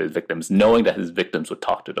information to his victims, knowing that his victims would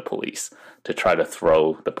talk to the police to try to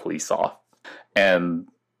throw the police off. And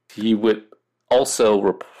he would also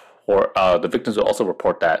report, the victims would also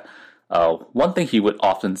report that one thing he would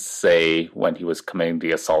often say when he was committing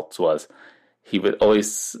the assaults was he would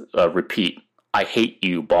always repeat, "I hate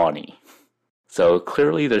you, Bonnie." So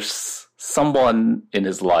clearly there's someone in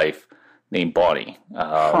his life named Bonnie,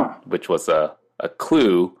 which was a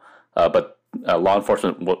clue, but law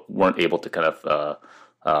enforcement weren't able to kind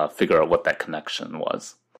of figure out what that connection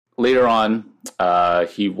was. Later on,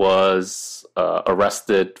 he was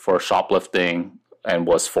arrested for shoplifting and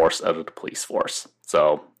was forced out of the police force.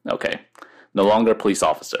 So, okay, no longer a police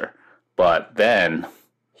officer. But then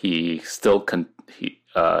he still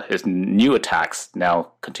his new attacks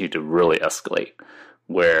now continue to really escalate,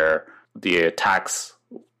 where the attacks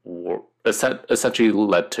were essentially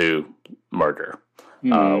led to murder,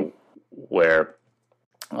 where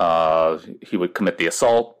he would commit the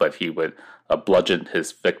assault, but he would bludgeon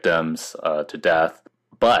his victims to death.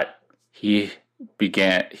 But he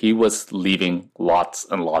was leaving lots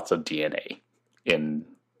and lots of DNA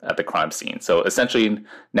at the crime scene. So essentially,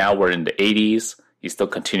 now we're in the 80s. He's still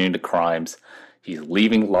continuing the crimes. He's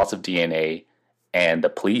leaving lots of DNA, and the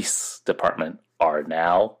police department are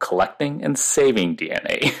now collecting and saving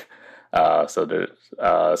DNA. So they're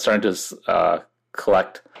starting to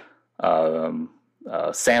collect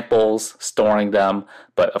samples, storing them.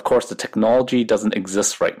 But of course, the technology doesn't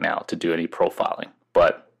exist right now to do any profiling.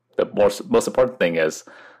 But the most important thing is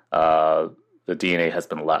the DNA has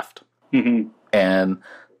been left. Mm-hmm. And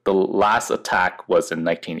the last attack was in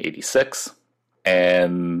 1986.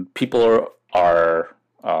 And people are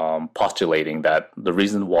postulating that the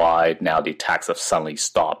reason why now the attacks have suddenly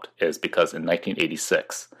stopped is because in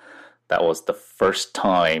 1986, that was the first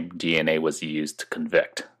time DNA was used to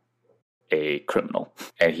convict a criminal.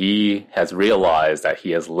 And he has realized that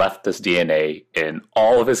he has left this DNA in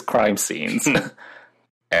all of his crime scenes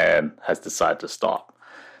and has decided to stop.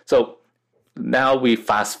 So now we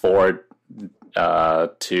fast forward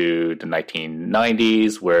to the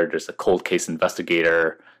 1990s, where there's a cold case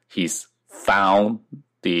investigator. He's found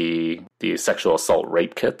the sexual assault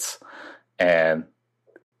rape kits and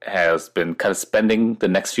has been kind of spending the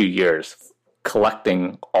next few years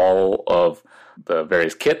collecting all of the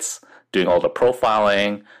various kits, doing all the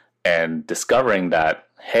profiling, and discovering that,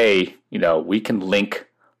 hey, we can link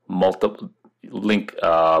multiple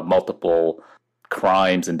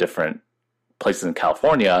crimes in different places in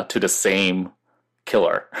California to the same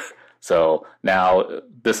killer. So now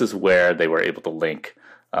this is where they were able to link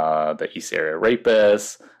the East Area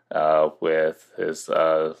Rapist with his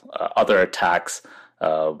other attacks.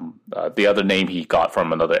 The other name he got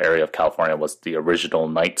from another area of California was the original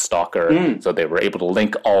Night Stalker. So they were able to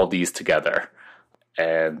link all these together.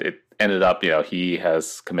 And it ended up, he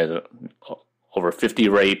has committed over 50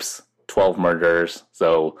 rapes, 12 murders.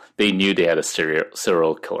 So they knew they had a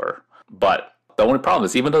serial killer. But the only problem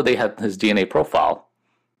is, even though they had his DNA profile,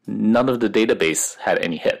 none of the database had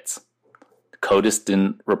any hits. CODIS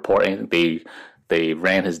didn't report anything. They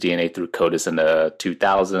ran his DNA through CODIS in the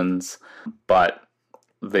 2000s, but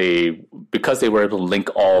because they were able to link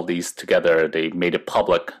all these together, they made it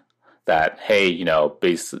public that, hey,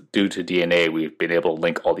 due to DNA, we've been able to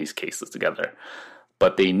link all these cases together.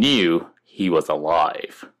 But they knew he was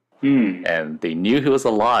alive. And they knew he was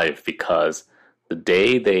alive because the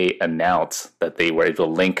day they announced that they were able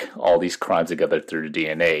to link all these crimes together through the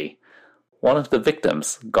DNA, one of the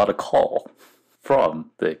victims got a call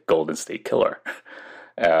from the Golden State Killer,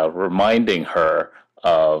 reminding her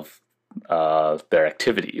of their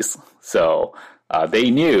activities. So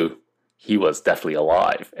they knew he was definitely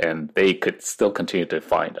alive, and they could still continue to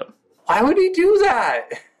find him. Why would he do that?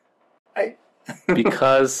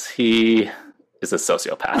 Because he is a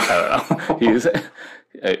sociopath. I don't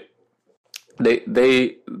know.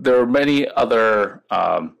 There are many other.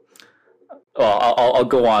 I'll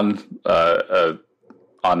go on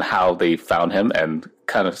how they found him and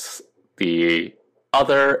kind of the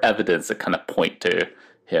other evidence that kind of point to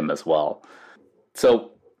him as well.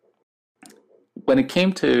 So when it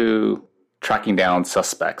came to tracking down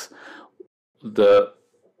suspects, the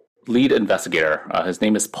lead investigator, his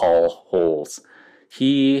name is Paul Holes,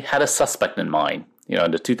 he had a suspect in mind.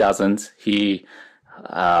 In the 2000s, he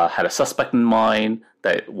had a suspect in mind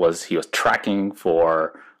that he was tracking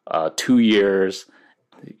for 2 years.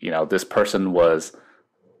 This person was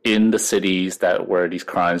in the cities where these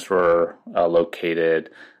crimes were located,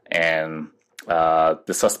 and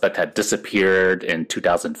the suspect had disappeared in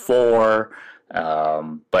 2004.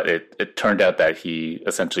 But it turned out that he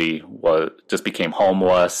essentially just became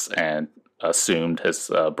homeless and assumed his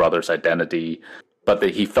brother's identity. But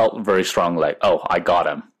that he felt very strong, like, oh, I got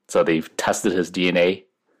him. So they've tested his DNA,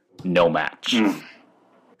 no match.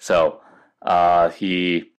 So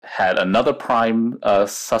he had another prime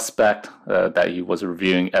suspect that he was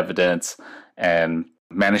reviewing evidence and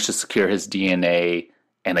managed to secure his DNA,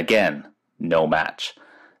 and again, no match.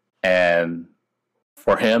 And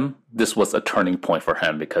for him, this was a turning point for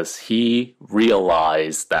him because he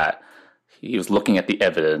realized that he was looking at the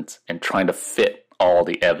evidence and trying to fit all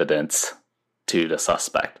the evidence to the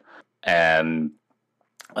suspect. And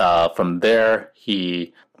from there,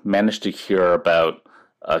 he managed to hear about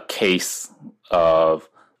a case of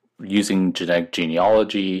using genetic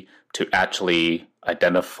genealogy to actually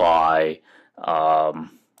identify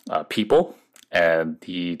people. And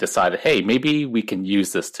he decided, hey, maybe we can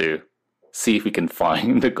use this to see if we can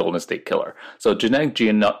find the Golden State Killer. So genetic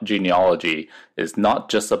genealogy is not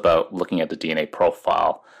just about looking at the DNA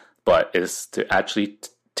profile, but is to actually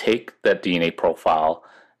take that DNA profile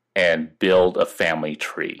and build a family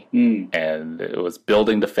tree. And it was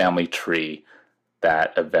building the family tree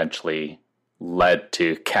that eventually led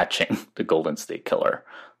to catching the Golden State Killer.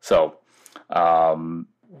 So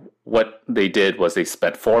what they did was they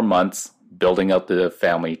spent 4 months building out the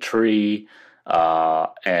family tree,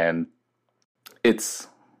 and it's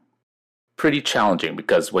pretty challenging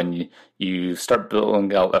because when you start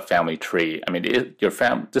building out a family tree, I mean,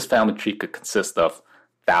 this family tree could consist of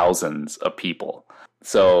thousands of people.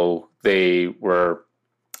 So they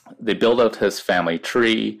built out his family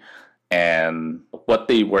tree, and what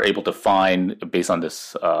they were able to find based on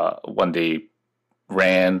this, when they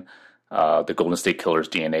ran the Golden State Killer's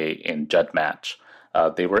DNA in GEDmatch,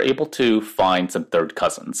 they were able to find some third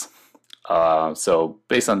cousins. So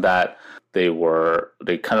based on that, they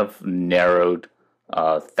kind of narrowed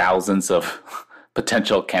thousands of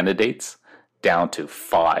potential candidates down to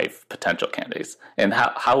 5 potential candidates. And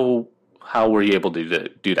how were you able to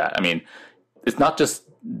do that? I mean, it's not just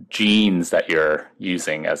genes that you're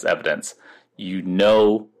using as evidence. You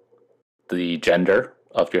know the gender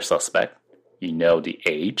of your suspect. you know the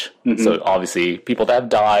age. So obviously, people that have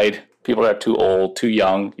died, people that are too old, too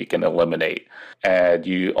young, you can eliminate. And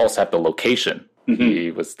you also have the location.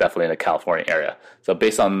 He was definitely in the California area. So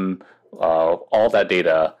based on all that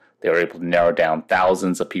data, they were able to narrow down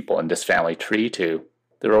thousands of people in this family tree to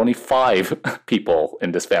there are only 5 people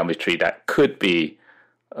in this family tree that could be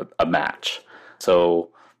a match. So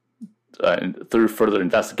through further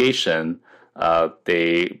investigation,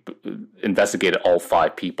 they investigated all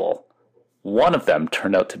 5 people. One of them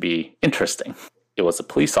turned out to be interesting. It was a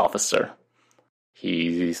police officer.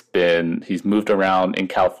 He's moved around in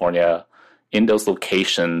California in those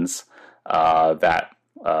locations that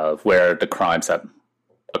where the crimes had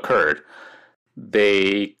occurred.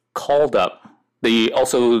 They called up. They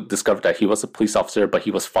also discovered that he was a police officer, but he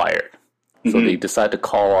was fired. So they decided to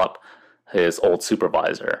call up his old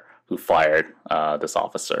supervisor who fired this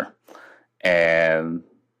officer. And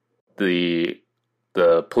the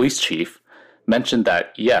police chief mentioned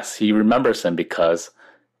that, yes, he remembers him because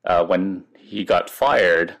when he got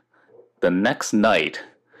fired, the next night,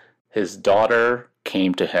 his daughter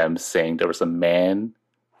came to him saying there was a man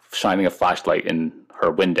shining a flashlight in her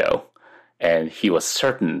window, and he was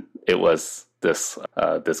certain it was this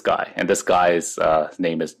guy. And this guy's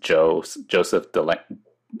name is Joseph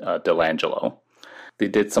Delangelo. They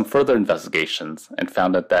did some further investigations and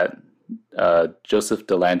found out that Joseph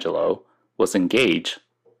Delangelo was engaged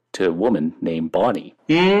to a woman named Bonnie.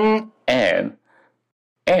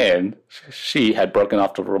 And she had broken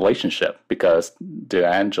off the relationship because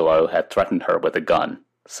Delangelo had threatened her with a gun.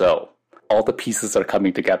 So all the pieces are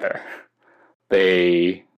coming together.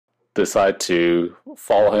 They decide to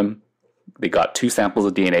follow him. They got 2 samples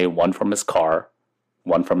of DNA, one from his car,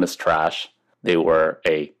 one from his trash. They were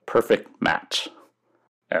a perfect match.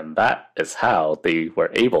 And that is how they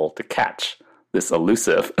were able to catch this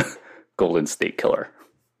elusive Golden State Killer.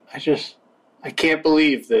 I can't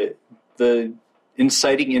believe that the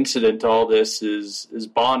inciting incident to all this is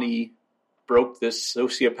Bonnie broke this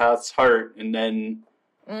sociopath's heart and then...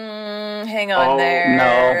 hang on there.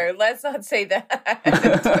 No. Let's not say that.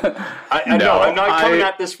 I know. I'm not coming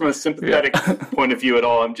at this from a sympathetic point of view at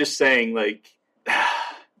all. I'm just saying, like...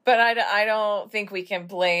 But I don't think we can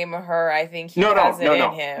blame her. I think he has it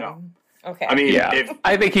in him. No. Okay. I mean,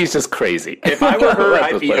 I think he's just crazy. If I were her,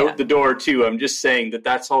 I'd be out the door too. I'm just saying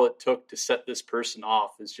that's all it took to set this person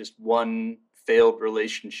off is just one failed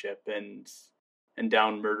relationship, and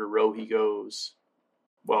down murder row he goes.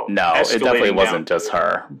 Well, no, it definitely wasn't just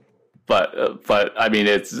her. But I mean,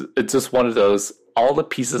 it's just one of those. All the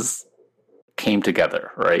pieces came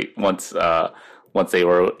together, right? Once they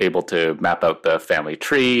were able to map out the family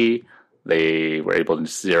tree, they were able to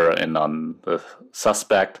zero in on the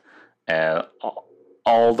suspect, and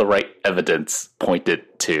all the right evidence pointed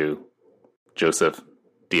to Joseph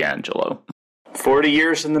DeAngelo. 40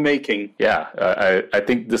 years in the making. Yeah, I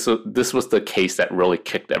think this was the case that really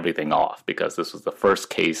kicked everything off, because this was the first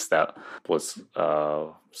case that was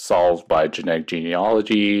solved by genetic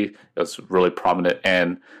genealogy. It was really prominent,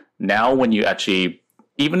 and now when you actually,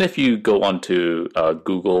 even if you go onto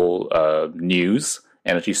Google News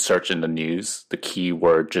and if you search in the news the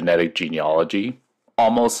keyword genetic genealogy,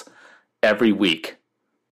 almost every week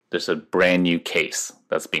there's a brand new case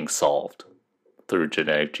that's being solved through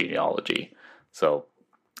genetic genealogy. So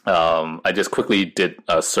I just quickly did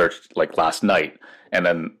a search like last night, and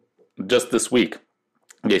then just this week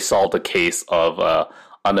they solved a case of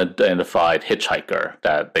unidentified hitchhiker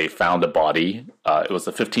that they found a body. It was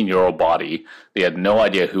a 15-year-old body. They had no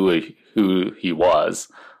idea who he was,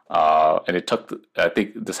 and it took. I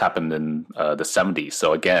think this happened in the 70s.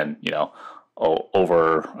 So again,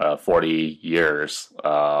 over 40 years,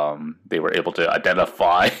 they were able to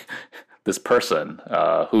identify this person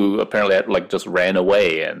who apparently had, just ran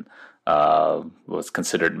away and was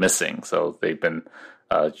considered missing. So they've been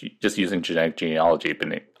just using genetic genealogy,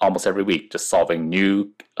 been almost every week, just solving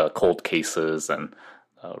new cold cases, and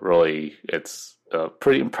really, it's a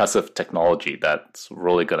pretty impressive technology that's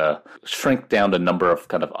really going to shrink down the number of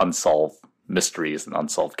kind of unsolved mysteries and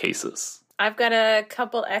unsolved cases. I've got a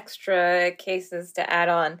couple extra cases to add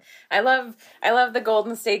on. I love the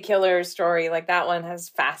Golden State Killer story. Like, that one has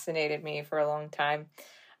fascinated me for a long time.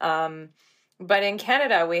 But in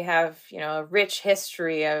Canada, we have, a rich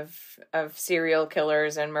history of serial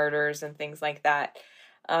killers and murders and things like that.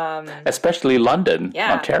 Especially London,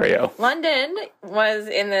 Ontario. London was,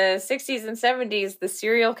 in the 60s and 70s, the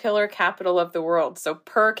serial killer capital of the world. So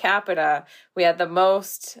per capita, we had the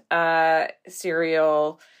most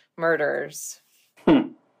serial murders.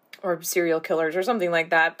 or serial killers or something like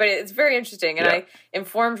that. But it's very interesting. And I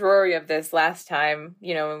informed Rory of this last time,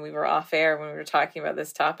 when we were off air, when we were talking about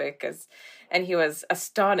this topic, and he was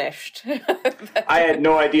astonished. I had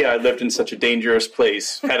no idea I lived in such a dangerous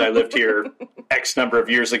place had I lived here X number of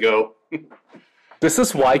years ago. This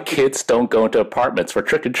is why kids don't go into apartments for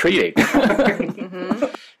trick-or-treating.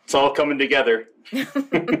 It's all coming together.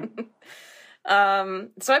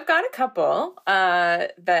 So I've got a couple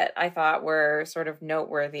that I thought were sort of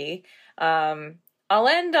noteworthy. I'll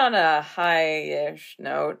end on a high-ish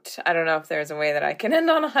note. I don't know if there's a way that I can end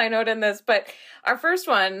on a high note in this, but our first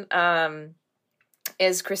one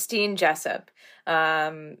is Christine Jessup.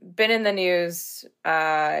 Been in the news,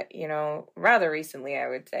 rather recently, I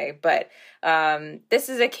would say. But this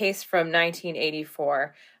is a case from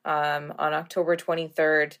 1984. On October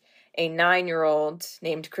 23rd, a 9-year-old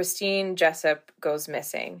named Christine Jessup goes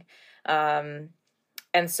missing. And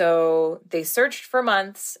so they searched for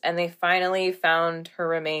months, and they finally found her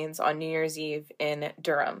remains on New Year's Eve in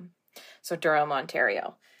Durham. So Durham,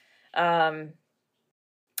 Ontario.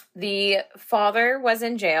 The father was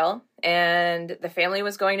in jail, and the family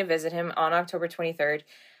was going to visit him on October 23rd,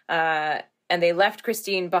 and they left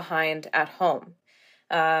Christine behind at home.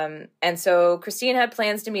 And so Christine had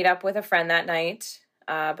plans to meet up with a friend that night,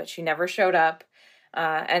 but she never showed up,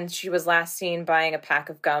 and she was last seen buying a pack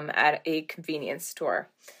of gum at a convenience store.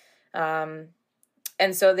 And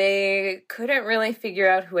so they couldn't really figure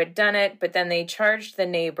out who had done it, but then they charged the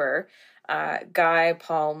neighbor, Guy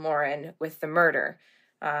Paul Morin, with the murder.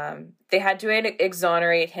 They had to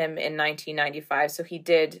exonerate him in 1995, so he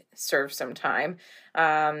did serve some time,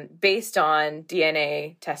 based on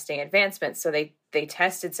DNA testing advancements. So they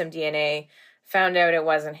tested some DNA, found out it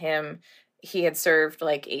wasn't him. He had served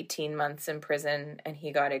like 18 months in prison, and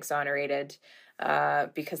he got exonerated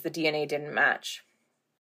because the DNA didn't match.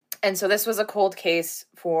 And so this was a cold case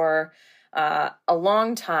for a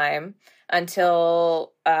long time,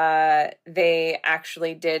 until they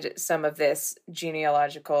actually did some of this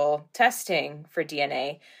genealogical testing for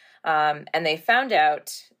DNA. And they found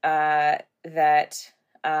out that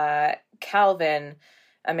Calvin,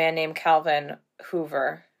 a man named Calvin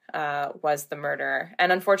Hoover, was the murderer.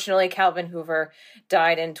 And unfortunately, Calvin Hoover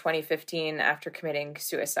died in 2015 after committing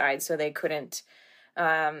suicide, so they couldn't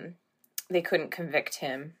convict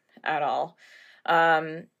him at all.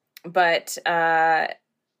 But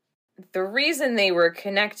the reason they were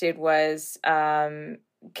connected was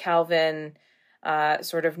Calvin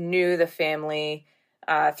sort of knew the family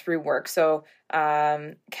through work. So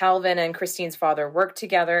Calvin and Christine's father worked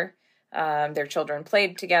together. Their children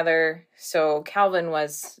played together. So Calvin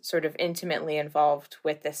was sort of intimately involved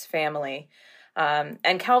with this family.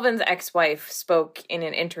 And Calvin's ex-wife spoke in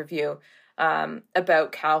an interview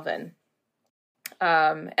about Calvin.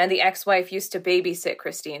 And the ex-wife used to babysit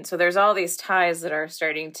Christine. So there's all these ties that are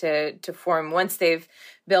starting to form once they've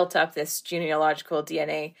built up this genealogical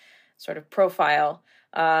DNA sort of profile.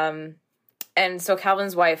 And so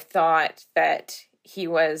Calvin's wife thought that he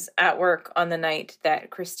was at work on the night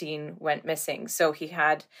that Christine went missing. So he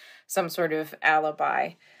had some sort of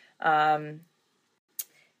alibi. And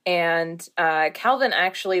Calvin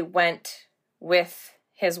actually went with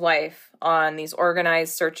his wife on these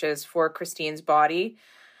organized searches for Christine's body.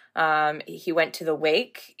 He went to the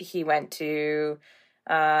wake. He went to,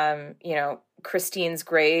 Christine's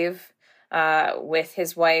grave with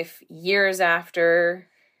his wife years after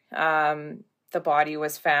the body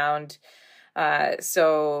was found.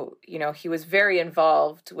 So he was very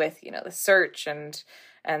involved with, the search and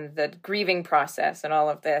the grieving process and all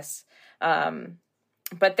of this.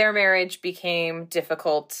 But their marriage became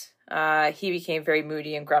difficult. He became very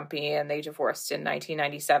moody and grumpy, and they divorced in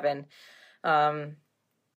 1997. I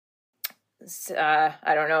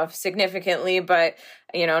don't know if significantly, but,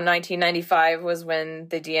 1995 was when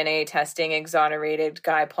the DNA testing exonerated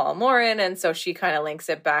Guy Paul Morin, and so she kind of links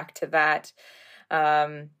it back to that.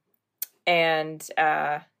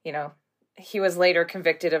 He was later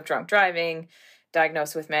convicted of drunk driving,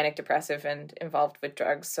 diagnosed with manic depressive, and involved with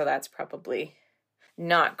drugs, so that's probably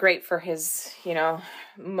not great for his,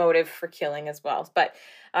 motive for killing as well. But,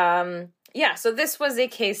 so this was a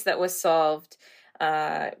case that was solved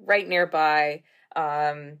right nearby.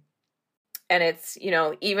 And it's,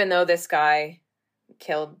 even though this guy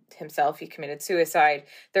killed himself, he committed suicide,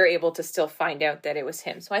 they're able to still find out that it was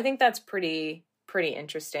him. So I think that's pretty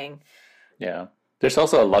interesting. Yeah. There's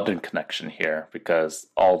also a London connection here because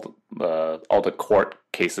all the court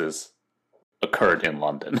cases occurred in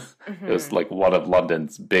London. Mm-hmm. It was like one of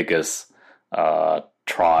London's biggest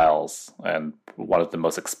trials and one of the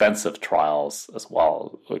most expensive trials as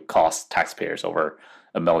well. It cost taxpayers over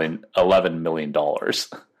 $11 million.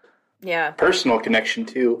 Yeah. personal connection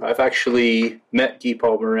too. I've actually met Guy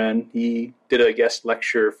Paul Morin. He did a guest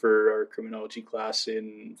lecture for our criminology class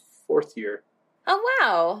in 4th year. Oh,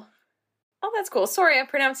 wow. Oh, that's cool. Sorry, I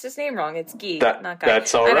pronounced his name wrong. It's Guy, not Guy.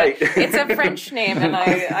 That's all right. It's a French name, and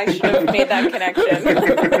I should have made that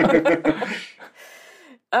connection.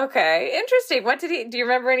 Okay, interesting. What did he? Do you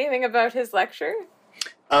remember anything about his lecture?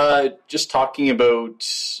 Just talking about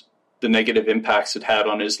the negative impacts it had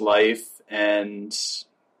on his life and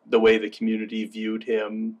the way the community viewed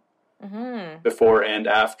him before and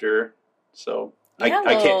after. So Yeah,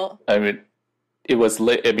 I can't. I mean, it was.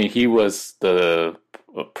 I mean, he was the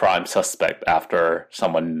prime suspect after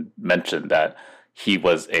someone mentioned that he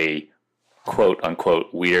was a quote unquote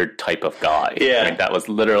weird type of guy. Yeah. I mean, that was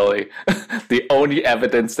literally the only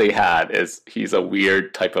evidence they had is he's a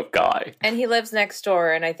weird type of guy. And he lives next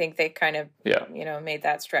door, and I think they kind of, Yeah. made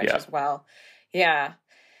that stretch as well. Yeah.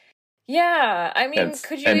 Yeah. I mean,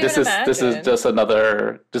 could you even imagine? This is just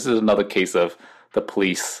another case of the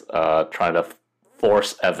police trying to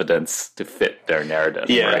force evidence to fit their narrative.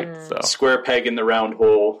 Yeah. Right. So Square peg in the round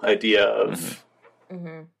hole idea of.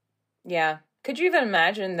 Yeah. Could you even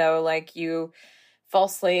imagine, though, like you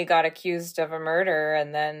falsely got accused of a murder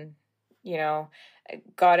and then,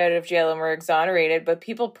 got out of jail and were exonerated, but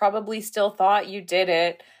people probably still thought you did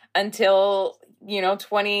it until,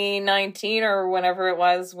 2019 or whenever it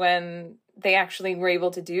was when they actually were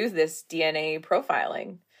able to do this DNA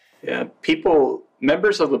profiling. Yeah.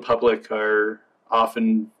 Members of the public are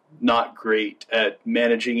often not great at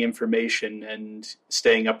managing information and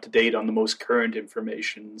staying up to date on the most current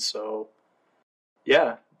information. So,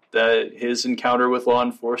 yeah, his encounter with law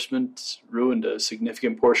enforcement ruined a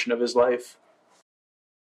significant portion of his life.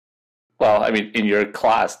 well, I mean, in your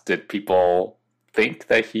class, did people think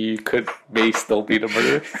that he may still be the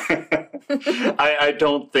murderer? I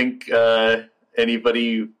don't think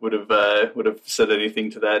anybody would have said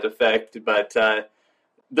anything to that effect, but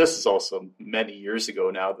this is also many years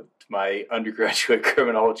ago now that my undergraduate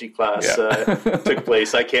criminology class took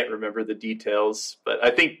place. I can't remember the details, but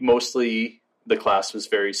I think mostly the class was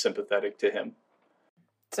very sympathetic to him.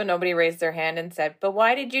 So nobody raised their hand and said, "But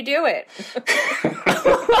why did you do it?"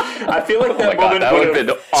 I feel like that moment that would been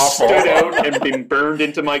have awful. stood out and been burned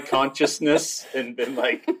into my consciousness and been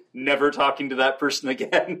like, never talking to that person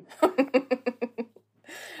again.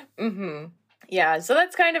 Yeah, so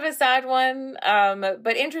that's kind of a sad one,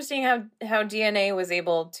 but interesting how DNA was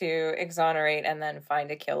able to exonerate and then find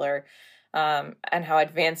a killer, and how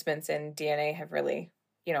advancements in DNA have really,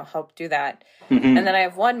 helped do that. And then I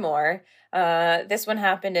have one more. This one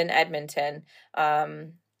happened in Edmonton,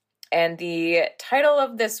 and the title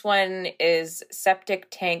of this one is Septic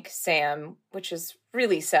Tank Sam, which is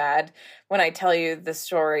really sad when I tell you the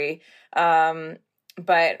story.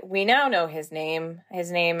 But we now know his name. His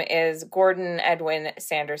name is Gordon Edwin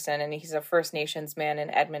Sanderson, and he's a First Nations man in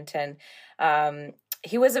Edmonton.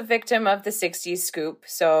 He was a victim of the 60s scoop.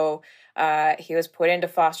 So he was put into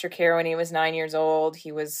foster care when he was 9 years old.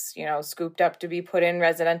 He was, scooped up to be put in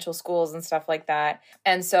residential schools and stuff like that.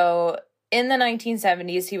 And so in the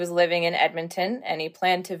 1970s, he was living in Edmonton, and he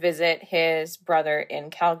planned to visit his brother in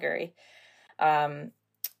Calgary. And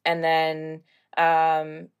then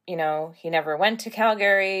he never went to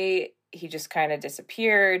Calgary. He just kind of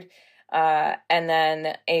disappeared. And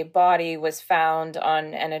then a body was found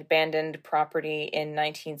on an abandoned property in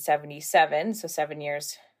 1977, so 7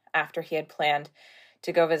 years after he had planned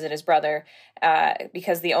to go visit his brother,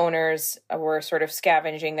 because the owners were sort of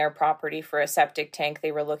scavenging their property for a septic tank.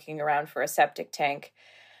 They were looking around for a septic tank.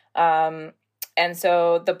 And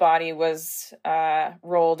so the body was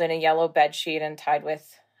rolled in a yellow bedsheet and tied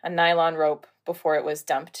with a nylon rope before it was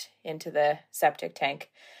dumped into the septic tank.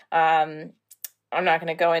 I'm not going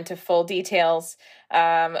to go into full details,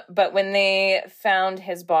 but when they found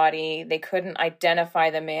his body, they couldn't identify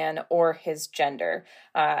the man or his gender.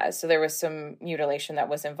 So there was some mutilation that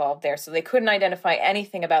was involved there. So they couldn't identify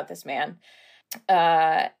anything about this man.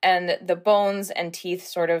 And the bones and teeth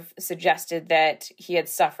sort of suggested that he had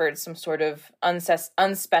suffered some sort of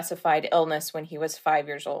unspecified illness when he was 5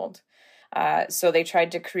 years old. So they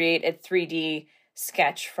tried to create a 3D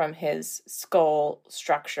sketch from his skull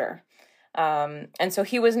structure. And so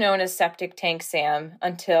he was known as Septic Tank Sam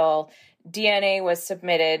until DNA was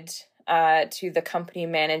submitted to the company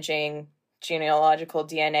managing genealogical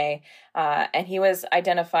DNA, and he was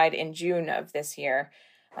identified in June of this year.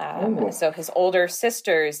 So his older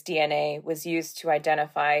sister's DNA was used to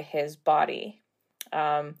identify his body.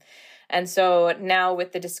 And so now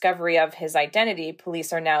with the discovery of his identity,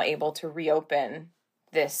 police are now able to reopen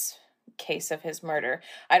this case of his murder.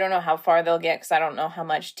 I don't know how far they'll get because I don't know how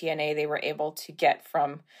much DNA they were able to get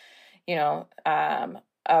from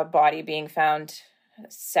a body being found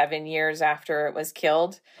 7 years after it was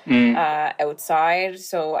killed outside.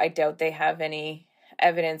 So I doubt they have any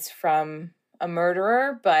evidence from a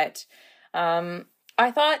murderer. But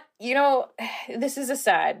I thought, this is a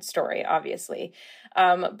sad story, obviously.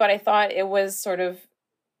 But I thought it was sort of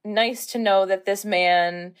nice to know that this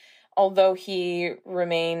man, although he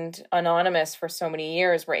remained anonymous for so many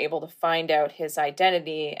years, were able to find out his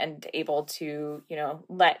identity and able to,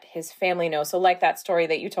 let his family know. So like that story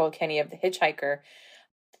that you told, Kenny, of the hitchhiker,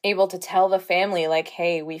 able to tell the family, like,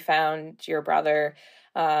 hey, we found your brother.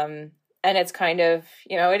 And it's kind of,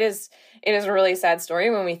 it is a really sad story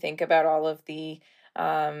when we think about all of the,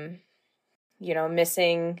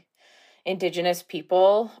 missing Indigenous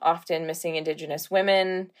people, often missing Indigenous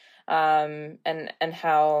women, and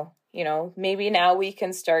how, maybe now we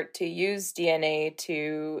can start to use DNA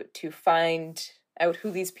to find out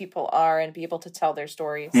who these people are and be able to tell their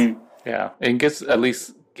stories. Yeah, it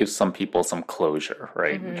gives some people some closure,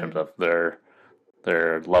 right? In terms of their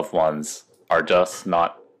loved ones are just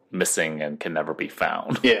not missing and can never be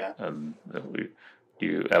found. Yeah. And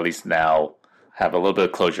you at least now have a little bit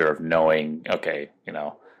of closure of knowing, okay,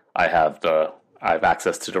 I have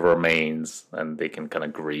access to the remains, and they can kind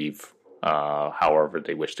of grieve however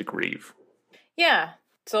they wish to grieve. Yeah.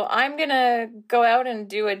 So I'm going to go out and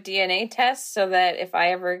do a DNA test so that if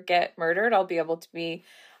I ever get murdered, I'll be able to be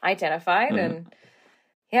identified. And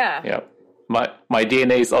yeah. Yeah. My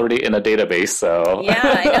DNA is already in a database, so yeah,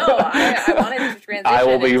 I know. I wanted to transition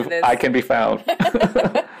into this. I can be found.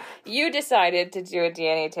 You decided to do a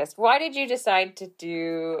DNA test. Why did you decide to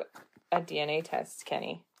do a DNA test,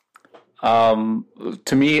 Kenny?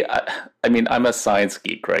 To me, I mean, I'm a science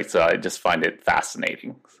geek, right? So I just find it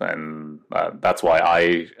fascinating, and that's why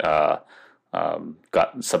I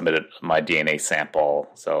got submitted my DNA sample.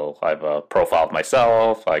 So I have a profile of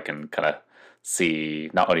myself. I can kind of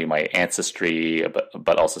see not only my ancestry,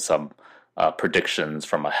 but also some predictions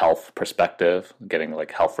from a health perspective, getting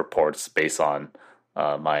like health reports based on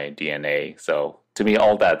my DNA. So to me,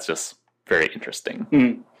 all that's just very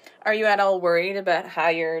interesting. Are you at all worried about how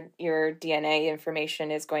your DNA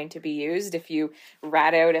information is going to be used if you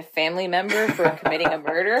rat out a family member for committing a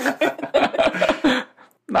murder?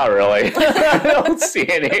 Not really. I don't see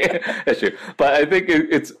any issue. But I think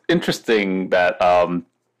it's interesting that,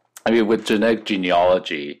 with genetic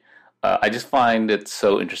genealogy, I just find it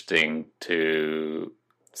so interesting to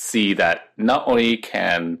see that not only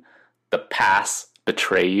can the past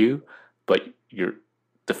betray you, but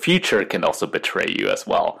the future can also betray you as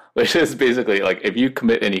well, which is basically like if you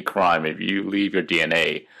commit any crime, if you leave your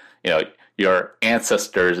DNA, your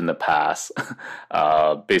ancestors in the past,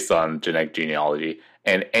 based on genetic genealogy,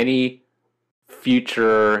 and any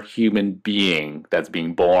future human being that's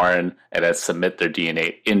being born and that submit their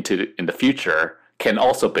DNA in the future can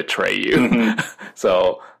also betray you.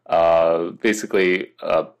 So basically,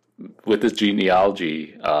 with this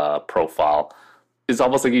genealogy profile, it's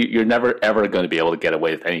almost like you're never ever going to be able to get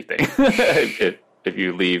away with anything if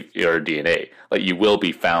you leave your DNA. Like you will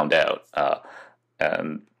be found out.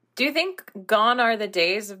 And do you think gone are the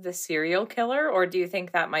days of the serial killer, or do you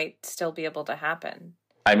think that might still be able to happen?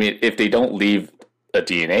 I mean, if they don't leave a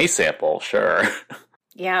DNA sample, sure.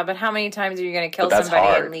 Yeah, but how many times are you going to kill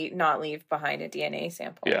somebody and not leave behind a DNA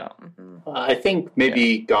sample? Yeah. I think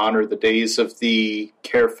maybe gone are the days of the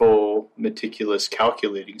careful, meticulous,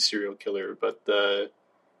 calculating serial killer, but the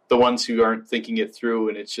ones who aren't thinking it through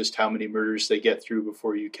and it's just how many murders they get through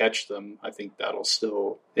before you catch them, I think that'll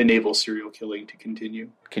still enable serial killing to continue.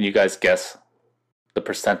 Can you guys guess the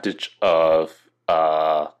percentage of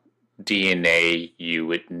DNA you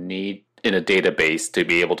would need in a database to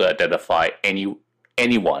be able to identify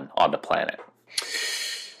anyone on the planet?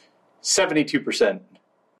 72%.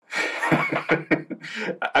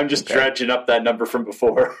 I'm just dredging up that number from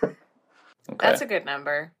before. Okay. That's a good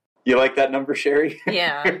number. You like that number, Sherry?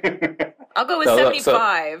 Yeah. I'll go with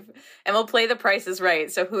 75, and we'll play the Price is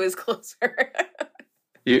Right, so who is closer?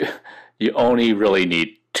 You only really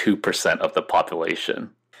need 2% of the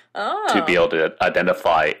population to be able to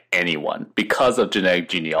identify anyone because of genetic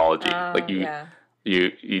genealogy.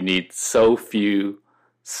 You need so few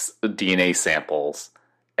DNA samples,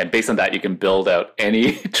 and based on that, you can build out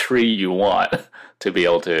any tree you want to be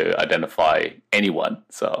able to identify anyone.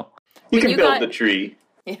 So you can build the tree.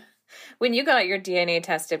 Yeah. When you got your DNA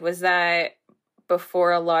tested, was that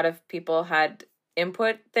before a lot of people had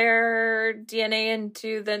input their DNA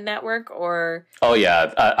into the network, or? Oh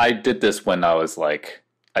yeah, I did this when I was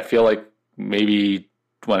I feel like maybe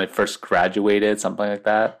when I first graduated, something like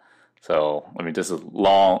that. So, I mean, this is a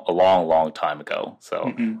long time ago.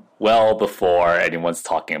 So, well before anyone's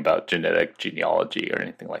talking about genetic genealogy or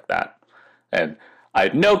anything like that. And I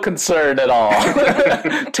had no concern at all.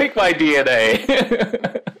 Take my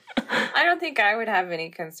DNA. I don't think I would have any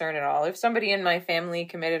concern at all. If somebody in my family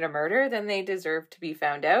committed a murder, then they deserve to be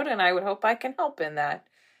found out, and I would hope I can help in that.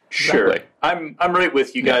 Sure. Exactly. I'm right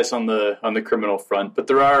with you guys on the criminal front, but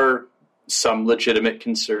there are some legitimate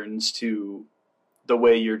concerns to the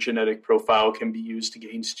way your genetic profile can be used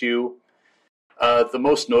against you. The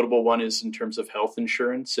most notable one is in terms of health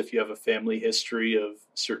insurance. If you have a family history of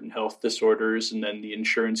certain health disorders and then the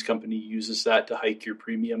insurance company uses that to hike your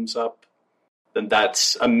premiums up, then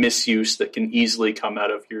that's a misuse that can easily come out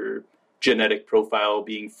of your genetic profile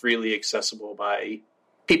being freely accessible by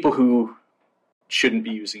people who shouldn't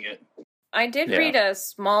be using it. I did read a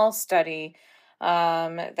small study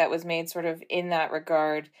that was made sort of in that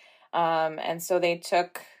regard. And so they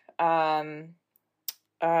took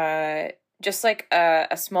just like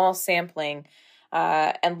a small sampling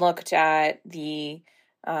and looked at the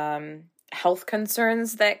health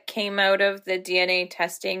concerns that came out of the DNA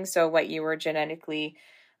testing. So what you were genetically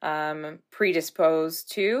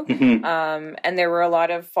predisposed to. And there were a lot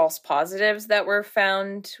of false positives that were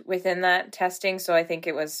found within that testing. So I think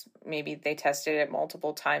it was maybe they tested it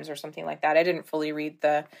multiple times or something like that. I didn't fully read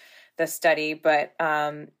the study, but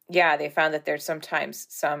they found that there's sometimes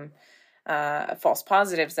some false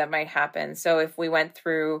positives that might happen. So if we went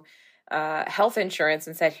through health insurance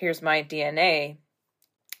and said, here's my DNA,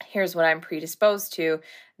 here's what I'm predisposed to,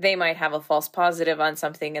 they might have a false positive on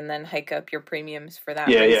something and then hike up your premiums for that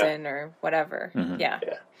reason or whatever. Yeah.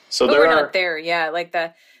 So but we're not there yet. Like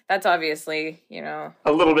that's obviously, a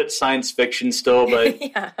little bit science fiction still, but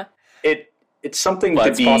it's something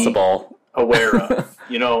to be possible. Aware of,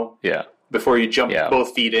 Yeah. Before you jump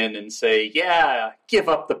both feet in and say, give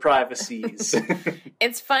up the privacies.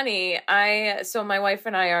 It's funny. So my wife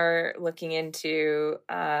and I are looking into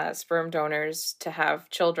sperm donors to have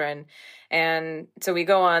children. And so we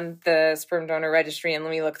go on the sperm donor registry and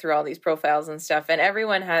we look through all these profiles and stuff. And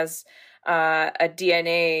everyone has a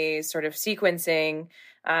DNA sort of sequencing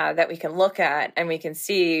that we can look at, and we can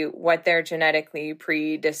see what they're genetically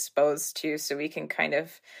predisposed to. So we can kind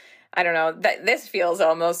of, I don't know, this feels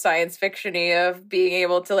almost science fiction-y of being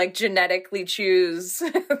able to like genetically choose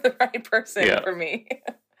the right person for me.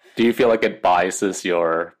 Do you feel like it biases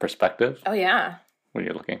your perspective? Oh, yeah. When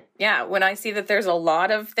you're looking? Yeah, when I see that there's a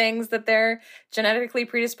lot of things that they're genetically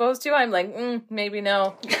predisposed to, I'm like, maybe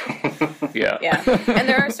no. Yeah. And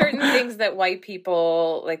there are certain things that white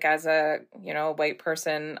people, like as a, white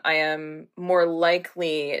person, I am more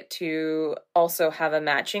likely to also have a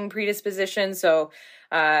matching predisposition. So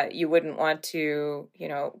you wouldn't want to,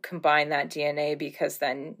 combine that DNA because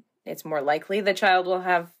then it's more likely the child will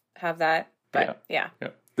have that. But yeah.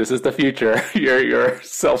 This is the future. You're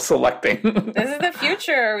self-selecting. This is the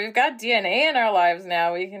future. We've got DNA in our lives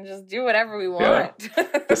now. We can just do whatever we want.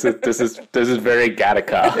 Yeah. This is very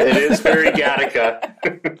Gattaca. It is very Gattaca.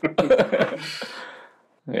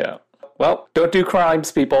 Yeah. Well, don't do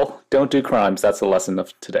crimes, people. Don't do crimes. That's the lesson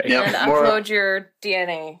of today. Yep. And upload your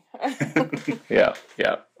DNA. Yeah.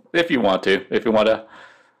 If you want to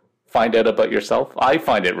find out about yourself. I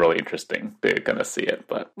find it really interesting to kind of see it,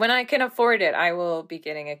 but when I can afford it, I will be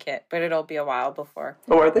getting a kit, but it'll be a while before.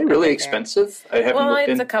 Oh, are they really expensive? I haven't looked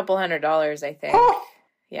it's a couple $100, I think. Oh.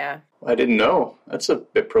 Yeah. I didn't know. That's a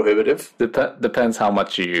bit prohibitive. Depends how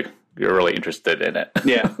much you're really interested in it.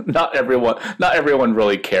 Yeah. Not everyone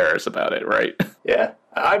really cares about it, right? Yeah.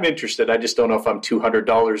 I'm interested. I just don't know if I'm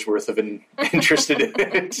 $200 worth of interested in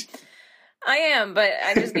it. I am, but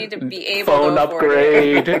I just need to be able Phone to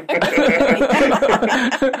upgrade.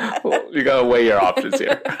 You gotta weigh your options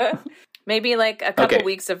here. Maybe like a couple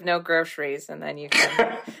weeks of no groceries, and then you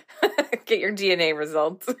can get your DNA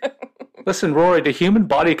results. Listen, Rory, the human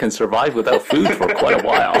body can survive without food for quite a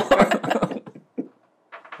while.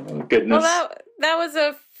 Oh, goodness. Well, that was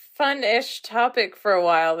a fun-ish topic for a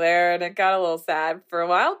while there, and it got a little sad for a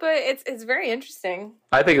while, but it's very interesting.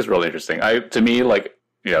 I think it's really interesting. To me, like,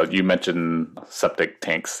 you mentioned septic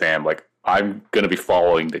tanks, Sam. Like, I'm going to be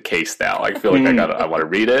following the case now. I feel like I want to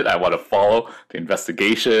read it. I want to follow the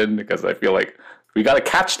investigation because I feel like we got to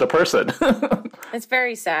catch the person. It's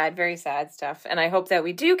very sad stuff. And I hope that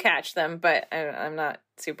we do catch them, but I'm not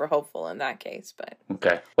super hopeful in that case. But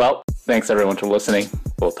okay. Well, thanks everyone for listening.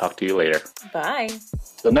 We'll talk to you later. Bye.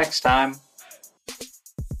 Till next time.